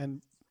bands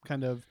and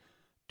kind of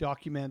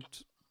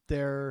document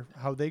their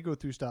how they go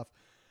through stuff.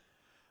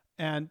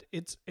 And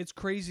it's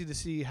crazy to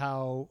see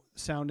how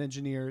sound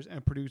engineers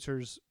and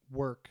producers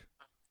work.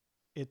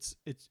 It's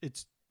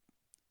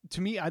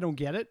to me, I don't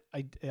get it.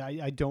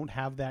 I don't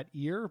have that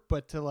ear,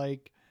 but to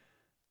like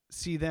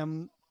see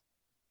them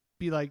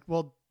be like,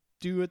 well,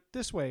 do it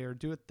this way or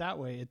do it that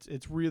way.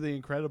 It's really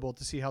incredible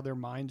to see how their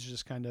minds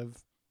just kind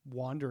of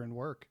wander and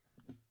work.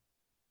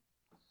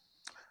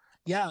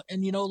 Yeah,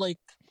 and like,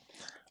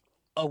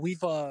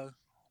 we've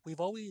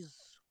always,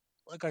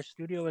 like, our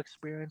studio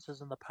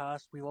experiences in the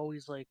past, we've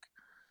always like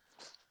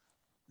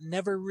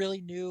never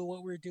really knew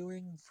what we are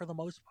doing for the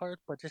most part,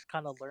 but just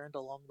kind of learned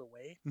along the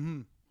way.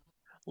 Mm-hmm.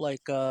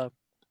 Like,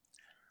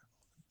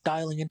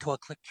 dialing into a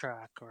click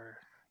track, or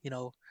you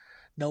know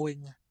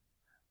knowing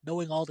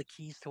knowing all the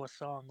keys to a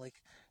song. Like,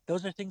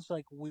 those are things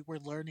like we were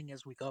learning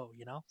as we go.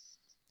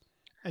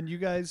 And you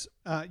guys,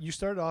 you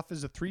started off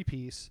as a three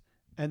piece,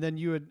 and then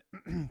you had,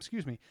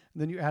 excuse me,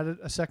 and then you added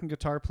a second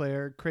guitar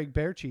player, Craig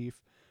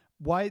Bearchief.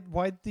 Why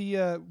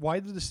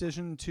the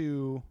decision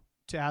to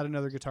add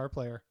another guitar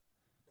player?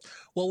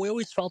 Well, we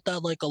always felt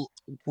that like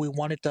we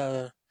wanted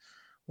to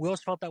we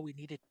always felt that we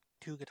needed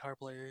two guitar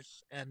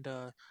players. And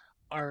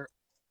our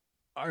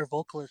our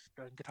vocalist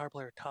and guitar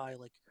player Ty,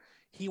 like,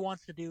 he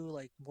wants to do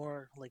like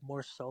more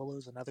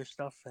solos and other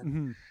stuff, and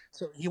Mm-hmm.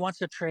 so he wants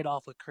to trade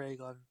off with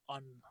Craig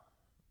on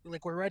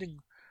like, we're writing.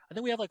 I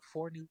think we have like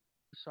four new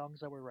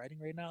songs that we're writing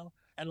right now,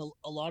 and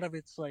a lot of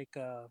it's like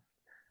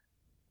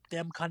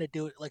them kind of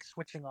do it like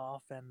switching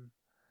off. And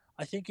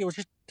I think it was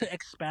just to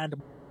expand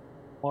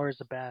more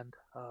as a band.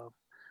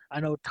 I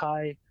know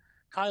Ty.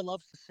 Kai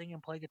loves to sing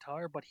and play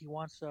guitar, but he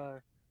wants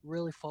to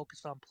really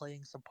focus on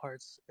playing some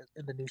parts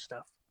in the new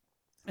stuff.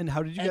 And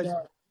how did you And guys?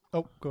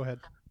 Oh, go ahead.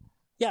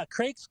 yeah,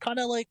 Craig's kind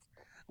of like,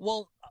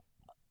 well,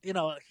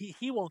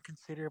 he won't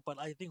consider, but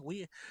I think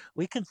we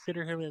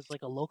consider him as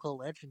like a local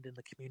legend in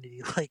the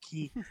community. Like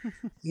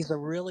he's a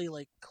really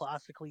like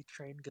classically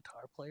trained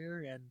guitar player,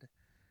 and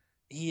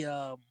he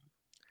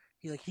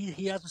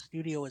he has a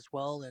studio as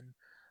well. And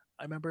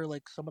I remember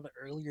like some of the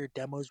earlier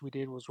demos we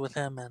did was with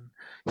him, and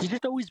he's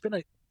just always been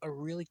a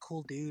really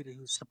cool dude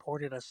who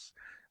supported us.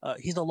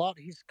 He's a lot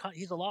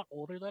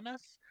older than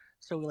us,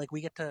 so like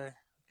we get to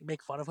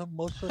make fun of him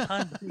most of the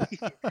time.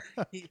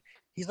 he,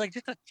 he's like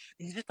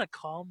he's just a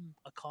calm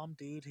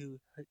dude who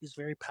is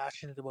very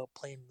passionate about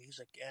playing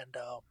music, and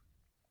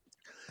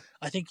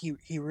I think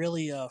he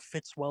really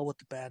fits well with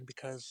the band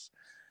because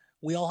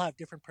we all have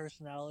different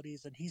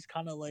personalities, and he's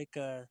kind of like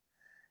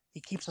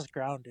he keeps us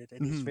grounded,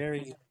 and he's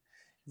Hmm.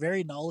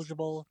 very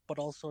knowledgeable, but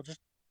also just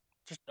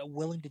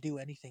willing to do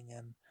anything.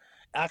 And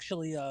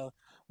actually,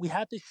 we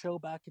had this show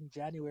back in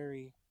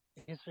January.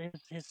 His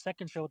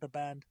second show with the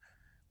band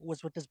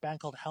was with this band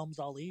called Helms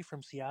Ali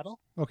from Seattle,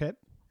 Okay.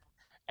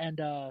 and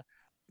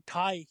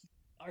Ty,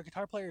 our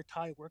guitar player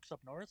Ty, works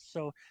up north,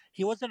 so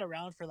he wasn't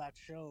around for that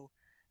show.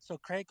 So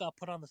Craig got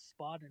put on the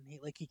spot, and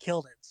he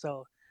killed it.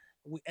 So,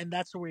 and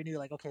that's where we knew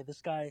like, okay,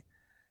 this guy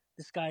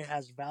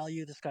has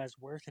value, this guy's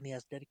worth, and he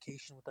has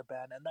dedication with the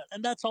band,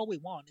 and that's all we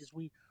want is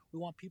we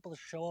want people to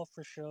show up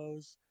for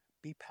shows,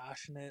 be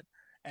passionate,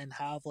 and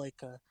have like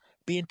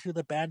be into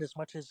the band as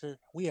much as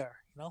we are,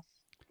 you know.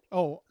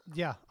 Oh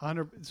yeah,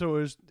 100. So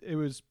it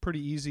was pretty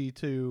easy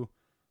to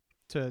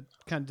kind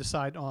of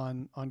decide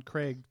on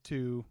Craig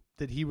to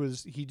that he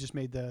just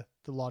made the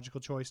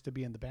logical choice to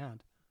be in the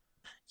band.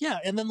 Yeah,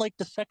 and then like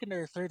the second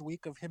or third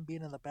week of him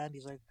being in the band,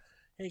 he's like,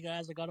 "Hey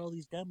guys, I got all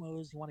these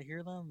demos. You want to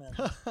hear them?" And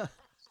so,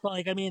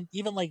 like, I mean,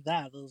 even like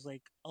that, it was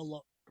like a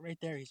lot right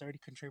there. He's already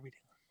contributing.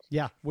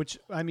 Yeah, which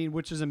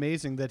is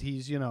amazing that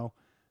he's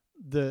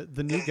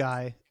the new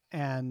guy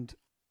and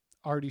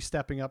already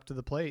stepping up to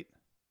the plate.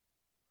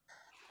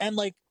 And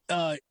like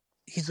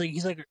he's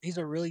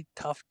a really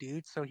tough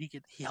dude, so he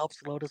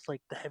helps load us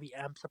like the heavy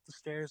amps up the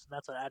stairs, and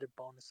that's an added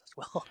bonus as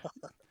well.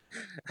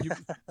 You,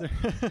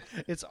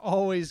 it's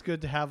always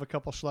good to have a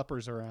couple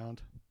schleppers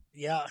around.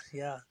 Yeah.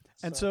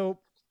 And so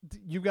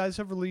you guys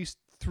have released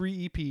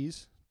 3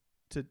 EPs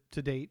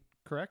to date,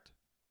 correct?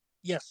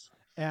 Yes.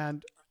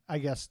 And I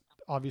guess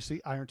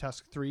obviously Iron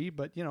Tusk 3,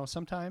 but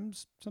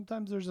sometimes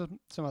there's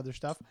some other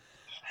stuff.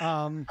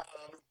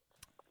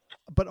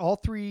 But all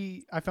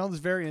three, I found this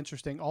very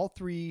interesting. All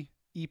 3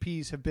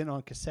 EPs have been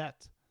on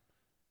cassette.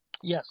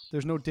 Yes.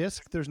 There's no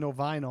disc, there's no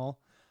vinyl,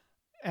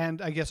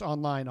 and I guess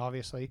online,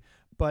 obviously.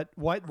 But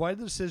why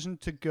the decision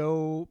to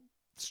go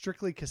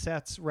strictly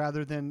cassettes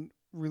rather than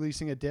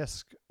releasing a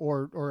disc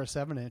or a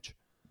 7-inch?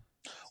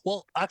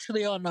 Well,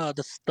 actually, on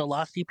the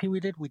last EP we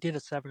did a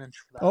 7-inch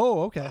for that.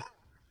 Oh, okay.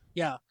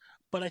 Yeah,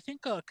 but I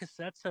think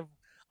cassettes have,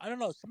 I don't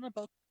know, something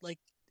about like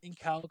in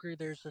Calgary.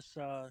 There's this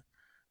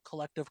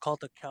collective called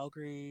the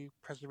Calgary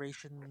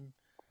Preservation.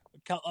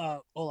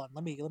 Hold on,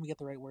 let me get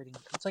the right wording.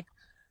 It's like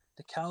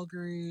the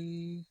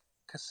Calgary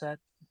Cassette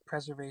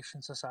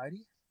Preservation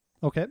Society,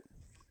 Okay.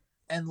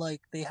 and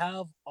like they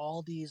have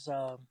all these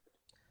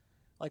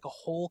like a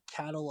whole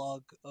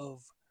catalog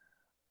of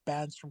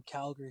bands from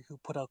Calgary who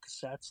put out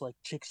cassettes, like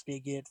Chicks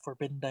Dig It,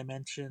 Forbidden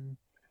Dimension,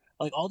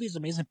 like all these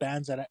amazing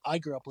bands that I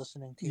grew up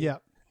listening to. Yeah.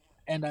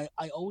 And I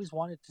always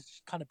wanted to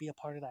kind of be a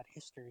part of that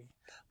history,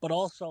 but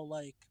also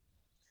like,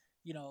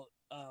 you know,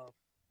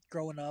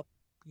 growing up,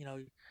 you know,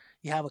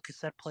 you have a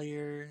cassette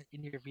player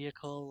in your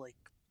vehicle, like,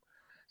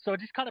 so it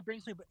just kind of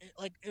brings me,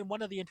 like, in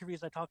one of the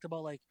interviews I talked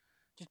about like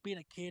just being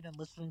a kid and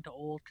listening to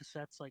old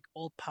cassettes, like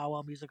old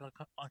powwow music on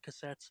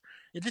cassettes.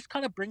 It just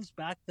kind of brings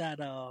back that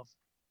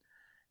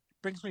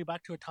brings me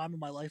back to a time in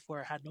my life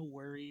where I had no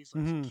worries. I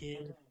was a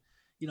kid,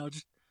 you know,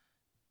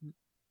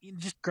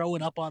 just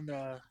growing up on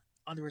the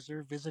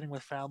reserve, visiting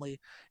with family.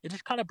 It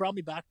just kind of brought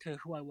me back to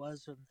who I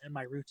was and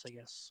my roots, I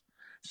guess.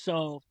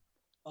 So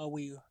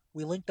we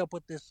linked up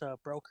with this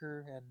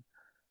broker, and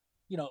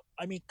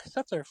I mean,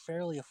 cassettes are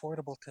fairly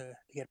affordable to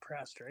get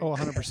pressed, right? Oh,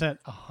 100%.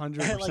 And,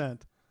 like,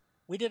 100%.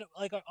 we did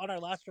like on our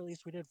last release,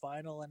 we did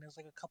vinyl, and it was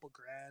like a couple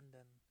grand,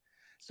 and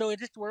so it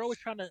just we're always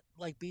trying to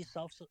like be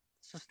self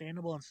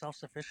sustainable and self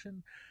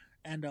sufficient,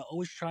 and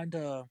always trying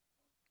to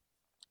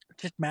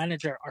just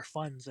manage our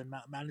funds and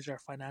manage our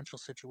financial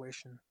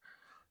situation.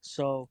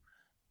 So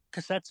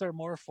cassettes are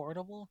more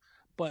affordable,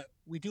 but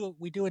we do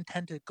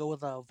intend to go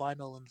with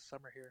vinyl in the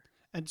summer here.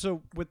 And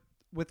so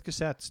with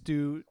cassettes,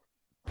 do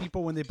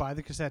people when they buy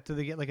the cassette, do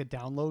they get like a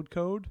download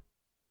code?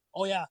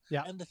 Oh yeah,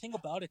 Yeah. and the thing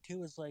about it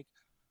too is like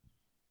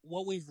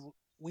what we've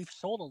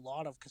sold a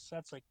lot of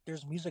cassettes. Like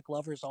there's music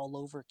lovers all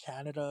over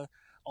Canada,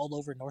 all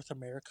over North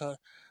America.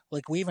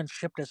 Like we even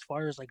shipped as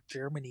far as like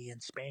Germany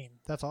and Spain.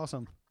 That's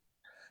awesome.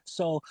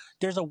 So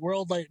there's a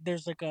world, like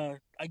there's like I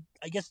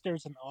guess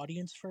there's an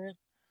audience for it.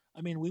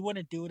 I mean, we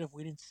wouldn't do it if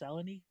we didn't sell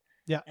any.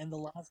 Yeah. And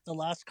the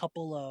last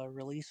couple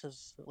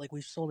releases, like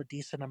we've sold a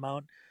decent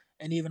amount,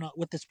 and even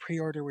with this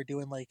pre-order we're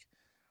doing, like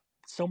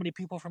so many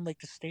people from like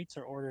the states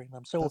are ordering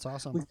them. So That's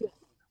awesome.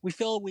 we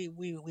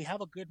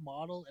have a good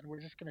model, and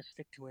we're just gonna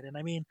stick to it. And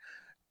I mean,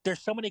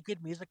 there's so many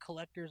good music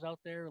collectors out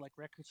there, like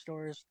record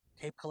stores,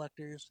 tape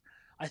collectors.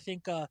 I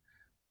think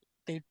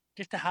they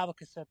just to have a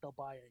cassette, they'll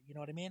buy it. You know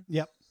what I mean?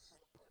 Yep.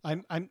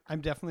 I'm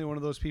definitely one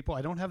of those people.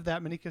 I don't have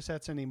that many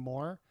cassettes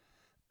anymore.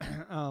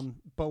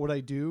 But what I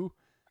do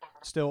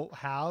still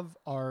have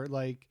are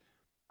like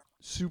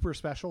super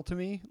special to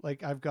me.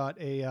 Like I've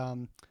got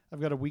a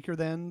Weaker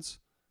Thans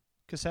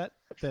cassette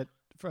that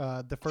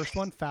the first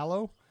one,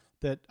 Fallow,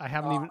 that I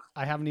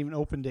haven't even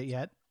opened it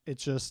yet.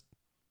 It's just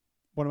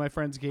one of my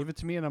friends gave it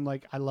to me, and I'm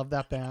like, I love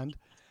that band.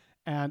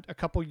 And a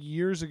couple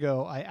years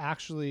ago, I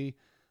actually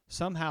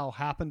somehow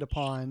happened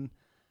upon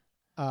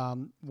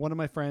one of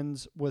my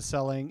friends was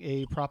selling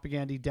a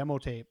Propaganda demo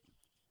tape,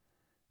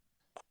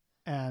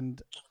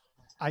 and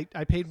I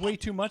paid way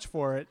too much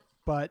for it,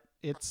 but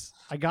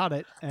I got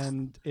it,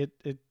 and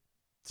it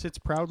sits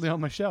proudly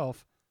on my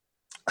shelf.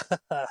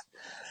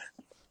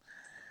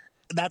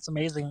 That's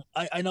amazing.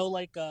 I know,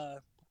 like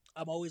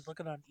I'm always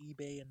looking on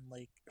eBay and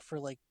like for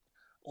like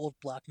old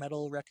black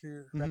metal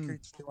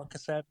records too on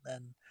cassette,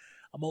 and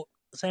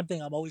same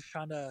thing. I'm always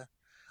trying to.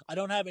 I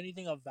don't have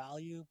anything of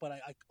value, but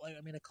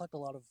I mean I collect a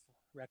lot of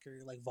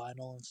record like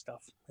vinyl and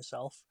stuff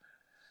myself.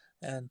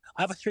 And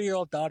I have a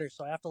 3-year-old daughter,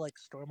 so I have to like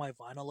store my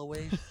vinyl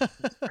away.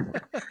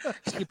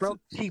 She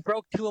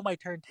broke two of my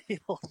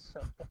turntables.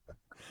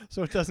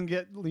 So it doesn't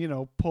get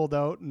pulled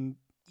out and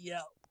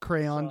Yeah,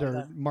 crayoned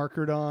or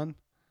markered on.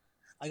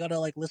 I gotta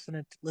like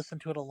listen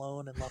to it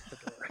alone and lock the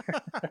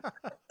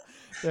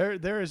door.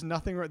 There is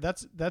nothing.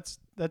 That's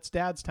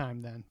Dad's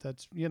time then.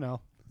 That's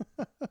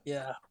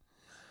Yeah.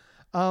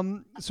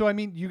 So I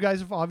mean, you guys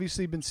have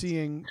obviously been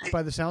seeing,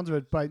 by the sounds of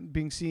it,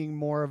 seeing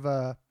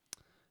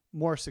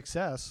more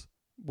success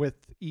with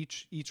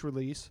each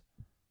release.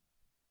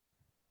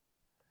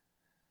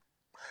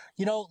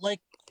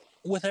 Like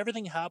with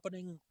everything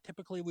happening,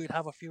 typically we'd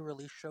have a few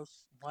release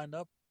shows lined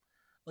up.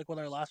 Like with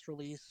our last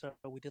release,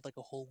 we did like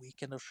a whole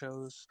weekend of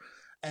shows,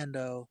 and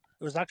it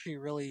was actually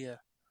really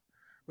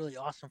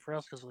awesome for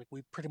us because like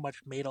we pretty much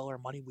made all our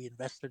money we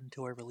invested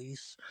into our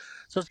release.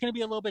 So it's going to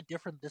be a little bit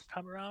different this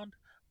time around,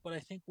 but I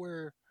think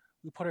we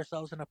put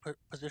ourselves in a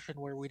position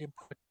where we didn't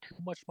put too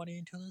much money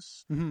into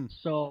this. Mm-hmm.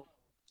 So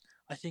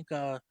I think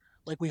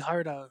like we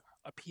hired a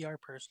PR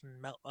person,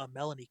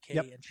 Melanie Kay,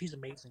 yep. and she's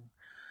amazing.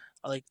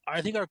 Like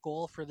I think our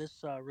goal for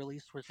this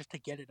release was just to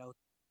get it out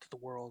to the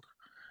world,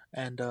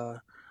 and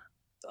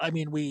I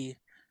mean we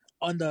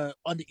on the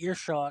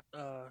Earshot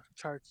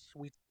charts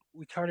we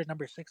charted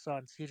number 6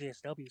 on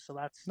CJSW, so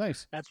that's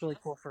nice. That's really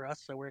cool for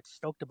us. So we're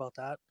stoked about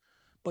that.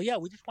 But yeah,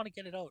 we just want to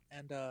get it out,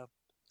 and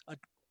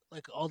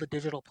like all the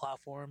digital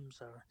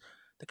platforms,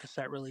 the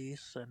cassette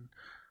release, and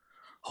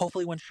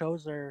hopefully when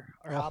shows are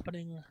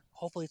happening,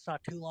 hopefully it's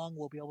not too long,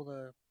 we'll be able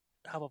to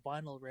have a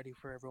vinyl ready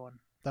for everyone.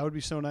 That would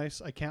be so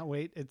nice. I can't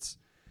wait. It's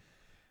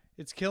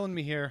killing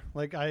me here.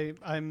 Like I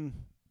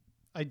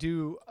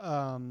do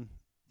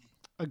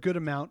a good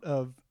amount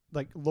of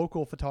like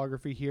local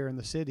photography here in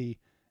the city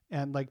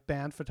and like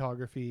band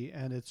photography,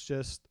 and it's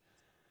just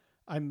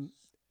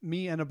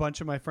me and a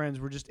bunch of my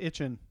friends, we're just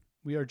itching.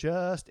 We are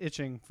just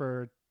itching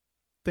for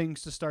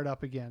things to start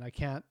up again. I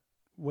can't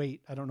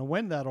wait. I don't know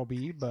when that'll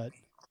be, but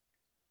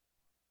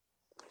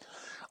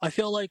I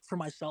feel like for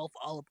myself,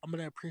 I'm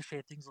gonna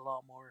appreciate things a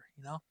lot more.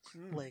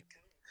 Like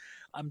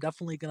I'm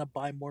definitely gonna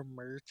buy more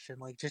merch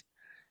and like just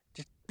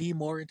be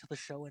more into the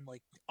show and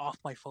like off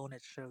my phone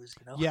at shows.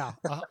 Yeah.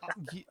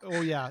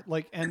 Oh yeah.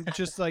 Like and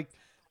just like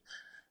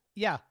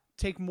yeah,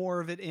 take more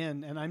of it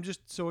in. And I'm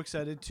just so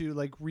excited to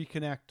like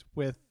reconnect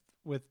with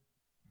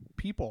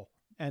people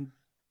and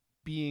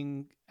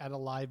being at a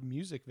live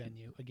music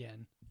venue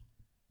again.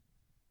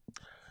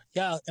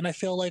 Yeah, and I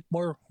feel like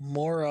more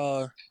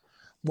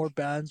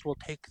bands will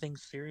take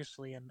things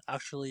seriously and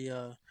actually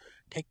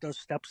take those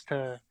steps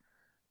to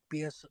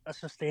be a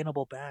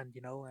sustainable band,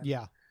 And,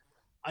 yeah.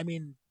 I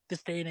mean,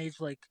 this day and age,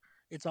 like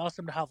it's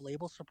awesome to have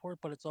label support,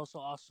 but it's also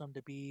awesome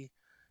to be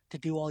a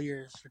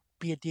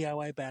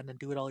DIY band and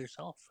do it all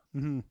yourself.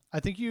 Mm-hmm. I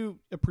think you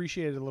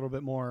appreciate it a little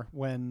bit more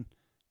when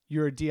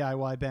you're a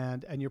DIY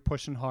band and you're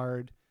pushing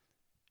hard,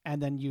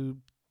 and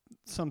then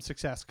some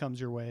success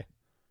comes your way.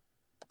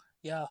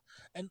 Yeah,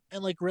 and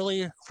like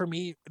really for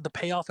me, the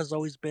payoff has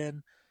always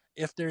been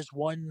if there's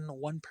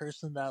one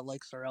person that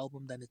likes our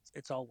album, then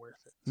it's all worth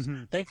it.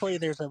 Mm-hmm. Thankfully,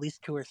 there's at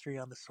least 2 or 3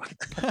 on this one.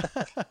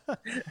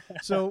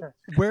 So,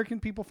 where can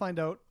people find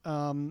out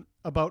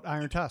about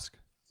Iron Tusk?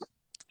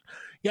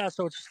 Yeah,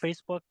 so it's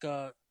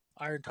Facebook,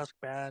 Iron Tusk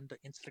Band,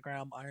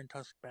 Instagram, Iron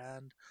Tusk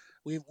Band.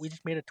 We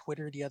just made a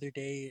Twitter the other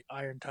day,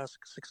 Iron Tusk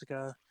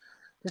Sixiga.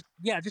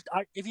 Just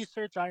if you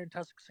search Iron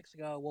Tusk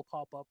Sixiga, we'll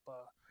pop up.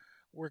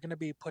 We're gonna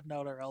be putting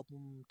out our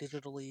album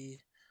digitally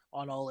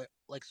on all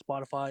like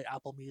Spotify,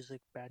 Apple Music,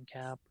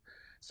 Bandcamp.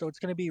 So it's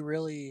gonna be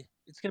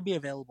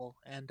available.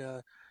 And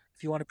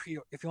if you want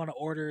to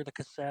order the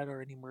cassette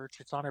or any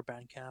merch, it's on our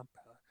Bandcamp.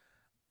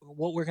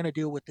 What we're gonna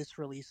do with this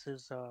release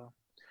is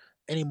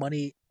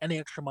any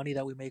extra money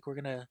that we make, we're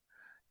gonna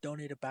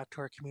donate it back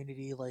to our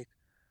community. Like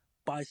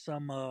buy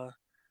some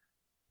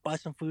buy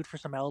some food for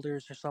some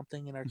elders or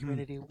something in our Hmm.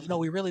 community.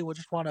 We really would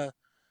just want to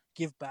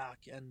give back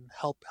and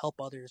help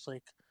others.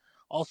 Like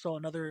also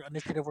another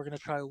initiative we're gonna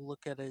try to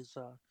look at is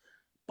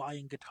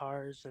buying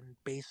guitars and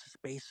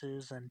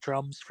basses and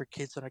drums for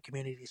kids in our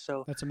community.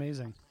 So That's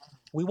amazing.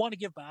 we want to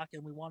give back,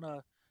 and we want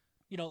to,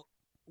 you know,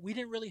 we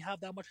didn't really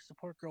have that much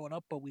support growing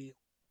up, but we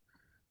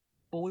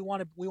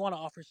want to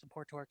offer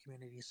support to our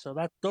communities. So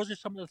that those are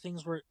some of the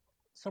things where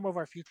some of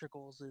our future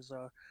goals is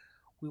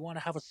we want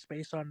to have a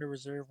space on the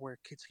reserve where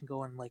kids can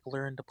go and like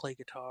learn to play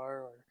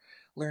guitar or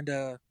learn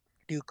to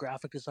do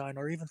graphic design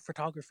or even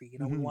photography.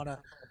 We Hmm. want to.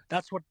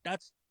 That's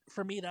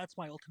for me. That's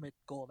my ultimate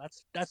goal.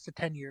 That's the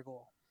 10-year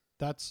goal.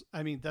 That's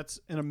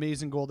an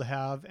amazing goal to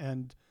have,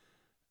 and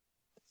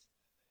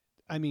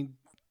I mean,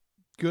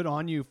 good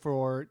on you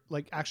for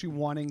like actually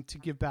wanting to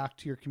give back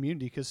to your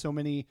community, because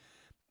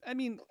I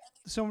mean,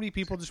 so many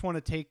people just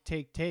want to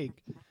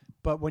take,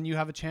 but when you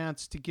have a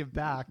chance to give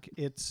back,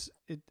 it's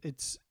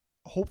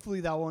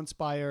hopefully that will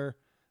inspire,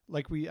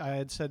 like I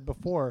had said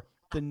before,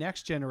 the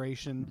next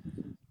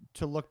generation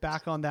to look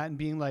back on that and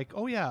being like,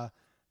 oh yeah,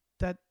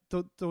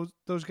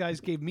 those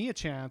guys gave me a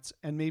chance,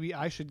 and maybe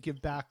I should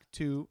give back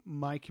to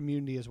my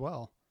community as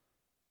well.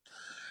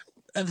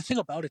 And the thing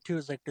about it too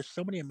is like there's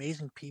so many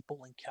amazing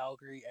people in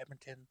Calgary,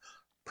 Edmonton,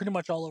 pretty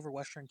much all over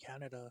Western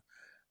Canada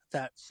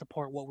that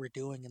support what we're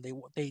doing, and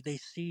they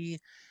see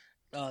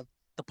uh,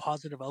 the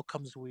positive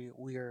outcomes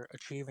we are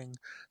achieving.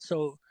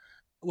 So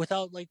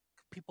without like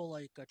people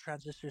like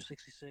Transistor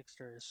 66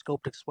 or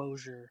Scoped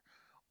Exposure,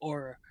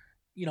 or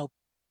you know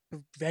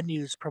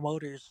venues,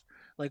 promoters,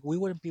 like we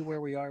wouldn't be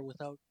where we are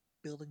without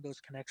building those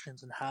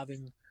connections and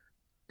having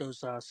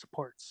those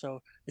supports.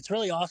 So it's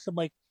really awesome.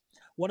 Like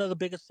one of the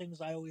biggest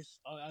things I always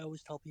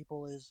tell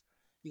people is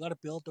you got to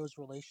build those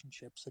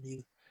relationships,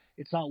 and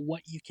it's not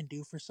what you can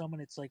do for someone.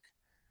 It's like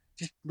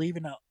just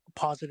leaving a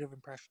positive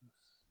impression.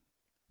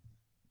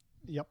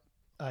 Yep.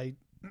 I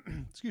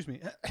excuse me.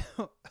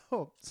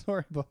 Oh,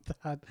 sorry about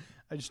that.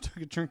 I just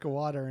took a drink of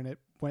water and it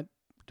went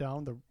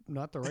down the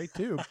not the right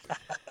tube.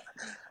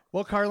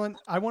 Well, Carlin,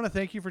 I want to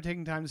thank you for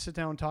taking time to sit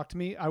down and talk to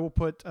me. I will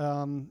put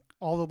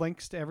all the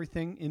links to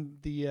everything in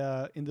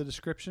the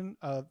description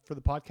for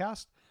the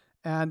podcast.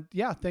 And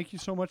yeah, thank you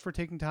so much for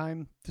taking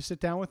time to sit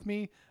down with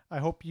me. I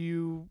hope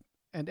you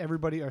and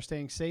everybody are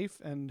staying safe,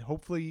 and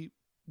hopefully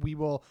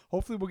we'll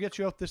get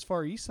you out this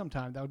far east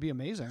sometime. That would be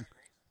amazing.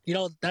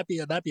 That'd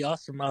be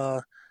awesome.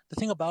 The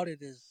thing about it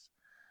is,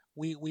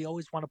 we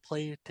always want to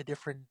play to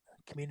different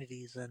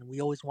communities, and we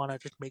always want to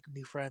just make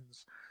new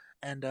friends.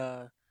 And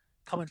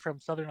coming from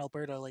Southern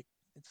Alberta, like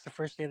it's the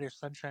first day there's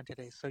sunshine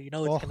today, so it's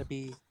Oh, gonna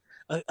be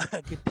a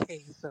good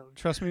day. So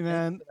trust me, thanks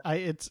man. for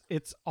that.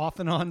 It's off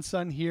and on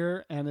sun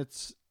here, and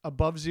it's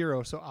above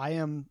zero. So I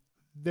am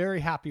very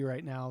happy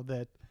right now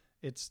that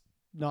it's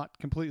not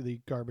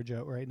completely garbage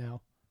out right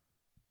now.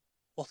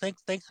 Well,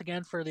 thanks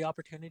again for the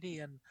opportunity,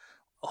 and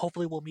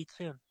hopefully we'll meet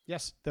soon.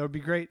 Yes, that would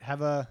be great.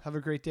 Have a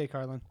great day,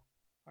 Carlin.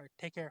 All right,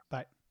 take care.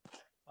 Bye.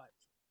 Bye.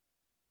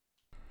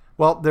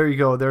 Well, there you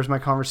go. There's my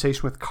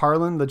conversation with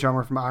Carlin, the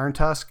drummer from Iron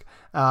Tusk.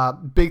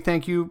 Big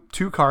thank you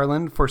to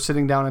Carlin for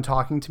sitting down and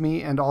talking to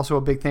me, and also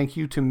a big thank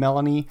you to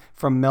Melanie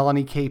from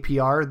Melanie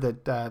KPR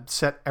that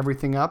set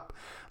everything up.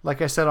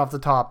 Like I said off the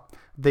top,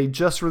 they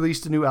just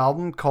released a new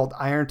album called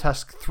Iron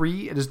Tusk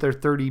 3. It is their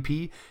third EP.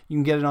 You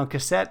can get it on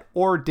cassette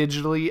or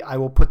digitally. I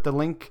will put the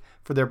link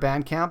for their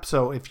Bandcamp.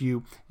 So if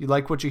you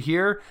like what you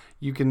hear,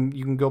 you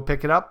can go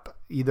pick it up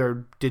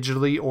either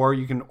digitally, or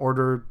you can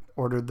order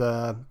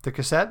the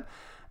cassette.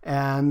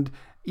 And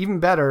even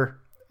better,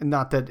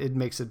 not that it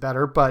makes it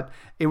better, but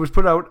it was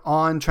put out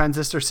on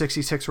Transistor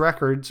 66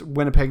 Records,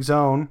 Winnipeg's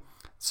own.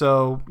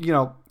 So,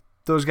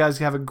 those guys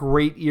have a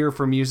great ear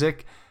for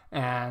music,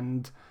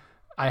 and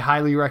I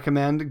highly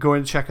recommend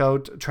going to check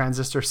out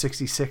Transistor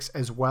 66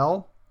 as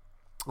well.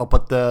 I'll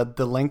put the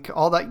link,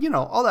 all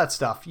that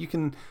stuff. You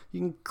can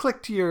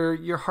click to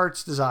your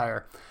heart's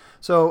desire.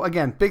 So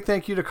again, big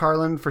thank you to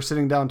Carlin for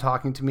sitting down and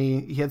talking to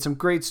me. He had some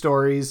great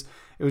stories.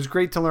 It was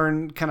great to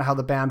learn kind of how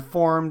the band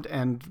formed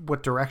and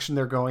what direction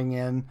they're going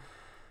in,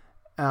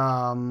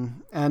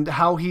 and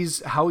how he's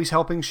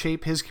helping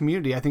shape his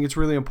community. I think it's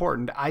really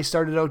important. I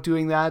started out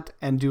doing that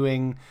and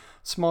doing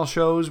small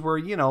shows where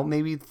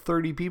maybe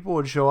 30 people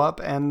would show up,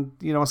 and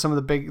some of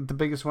the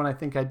biggest one I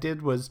think I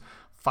did was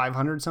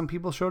 500 some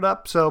people showed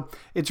up. So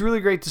it's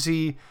really great to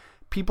see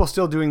people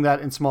still doing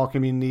that in small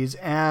communities,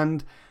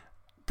 and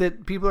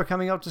that people are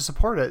coming out to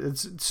support it.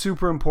 It's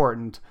super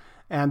important,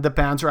 and the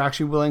bands are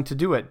actually willing to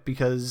do it,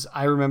 because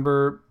I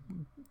remember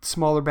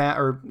smaller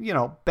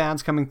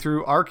bands coming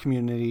through our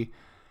community,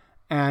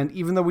 and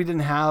even though we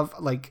didn't have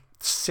like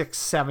 6,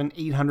 7,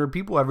 800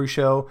 people every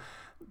show,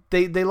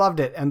 they loved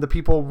it, and the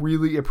people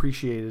really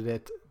appreciated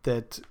it,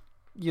 that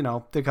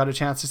they got a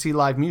chance to see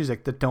live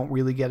music that don't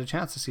really get a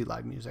chance to see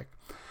live music.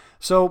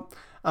 So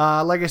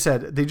like I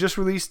said, they just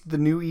released the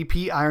new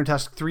EP, Iron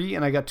Tusk 3,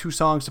 and I got 2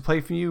 songs to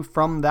play for you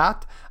from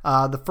that.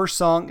 The first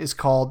song is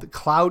called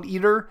Cloud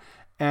Eater,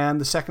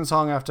 and the second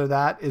song after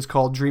that is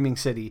called Dreaming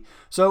City.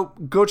 So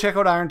go check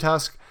out Iron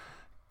Tusk.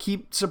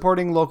 Keep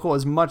supporting local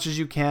as much as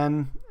you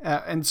can,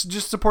 and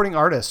just supporting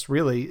artists,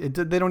 really.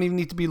 They don't even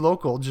need to be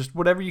local. Just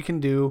whatever you can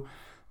do,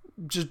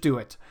 just do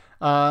it.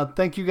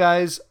 Thank you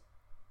guys.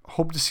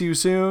 Hope to see you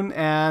soon,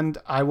 and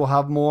I will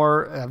have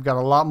more. I've got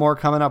a lot more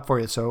coming up for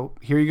you. So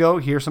here you go.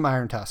 Here's some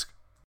Iron Tusk.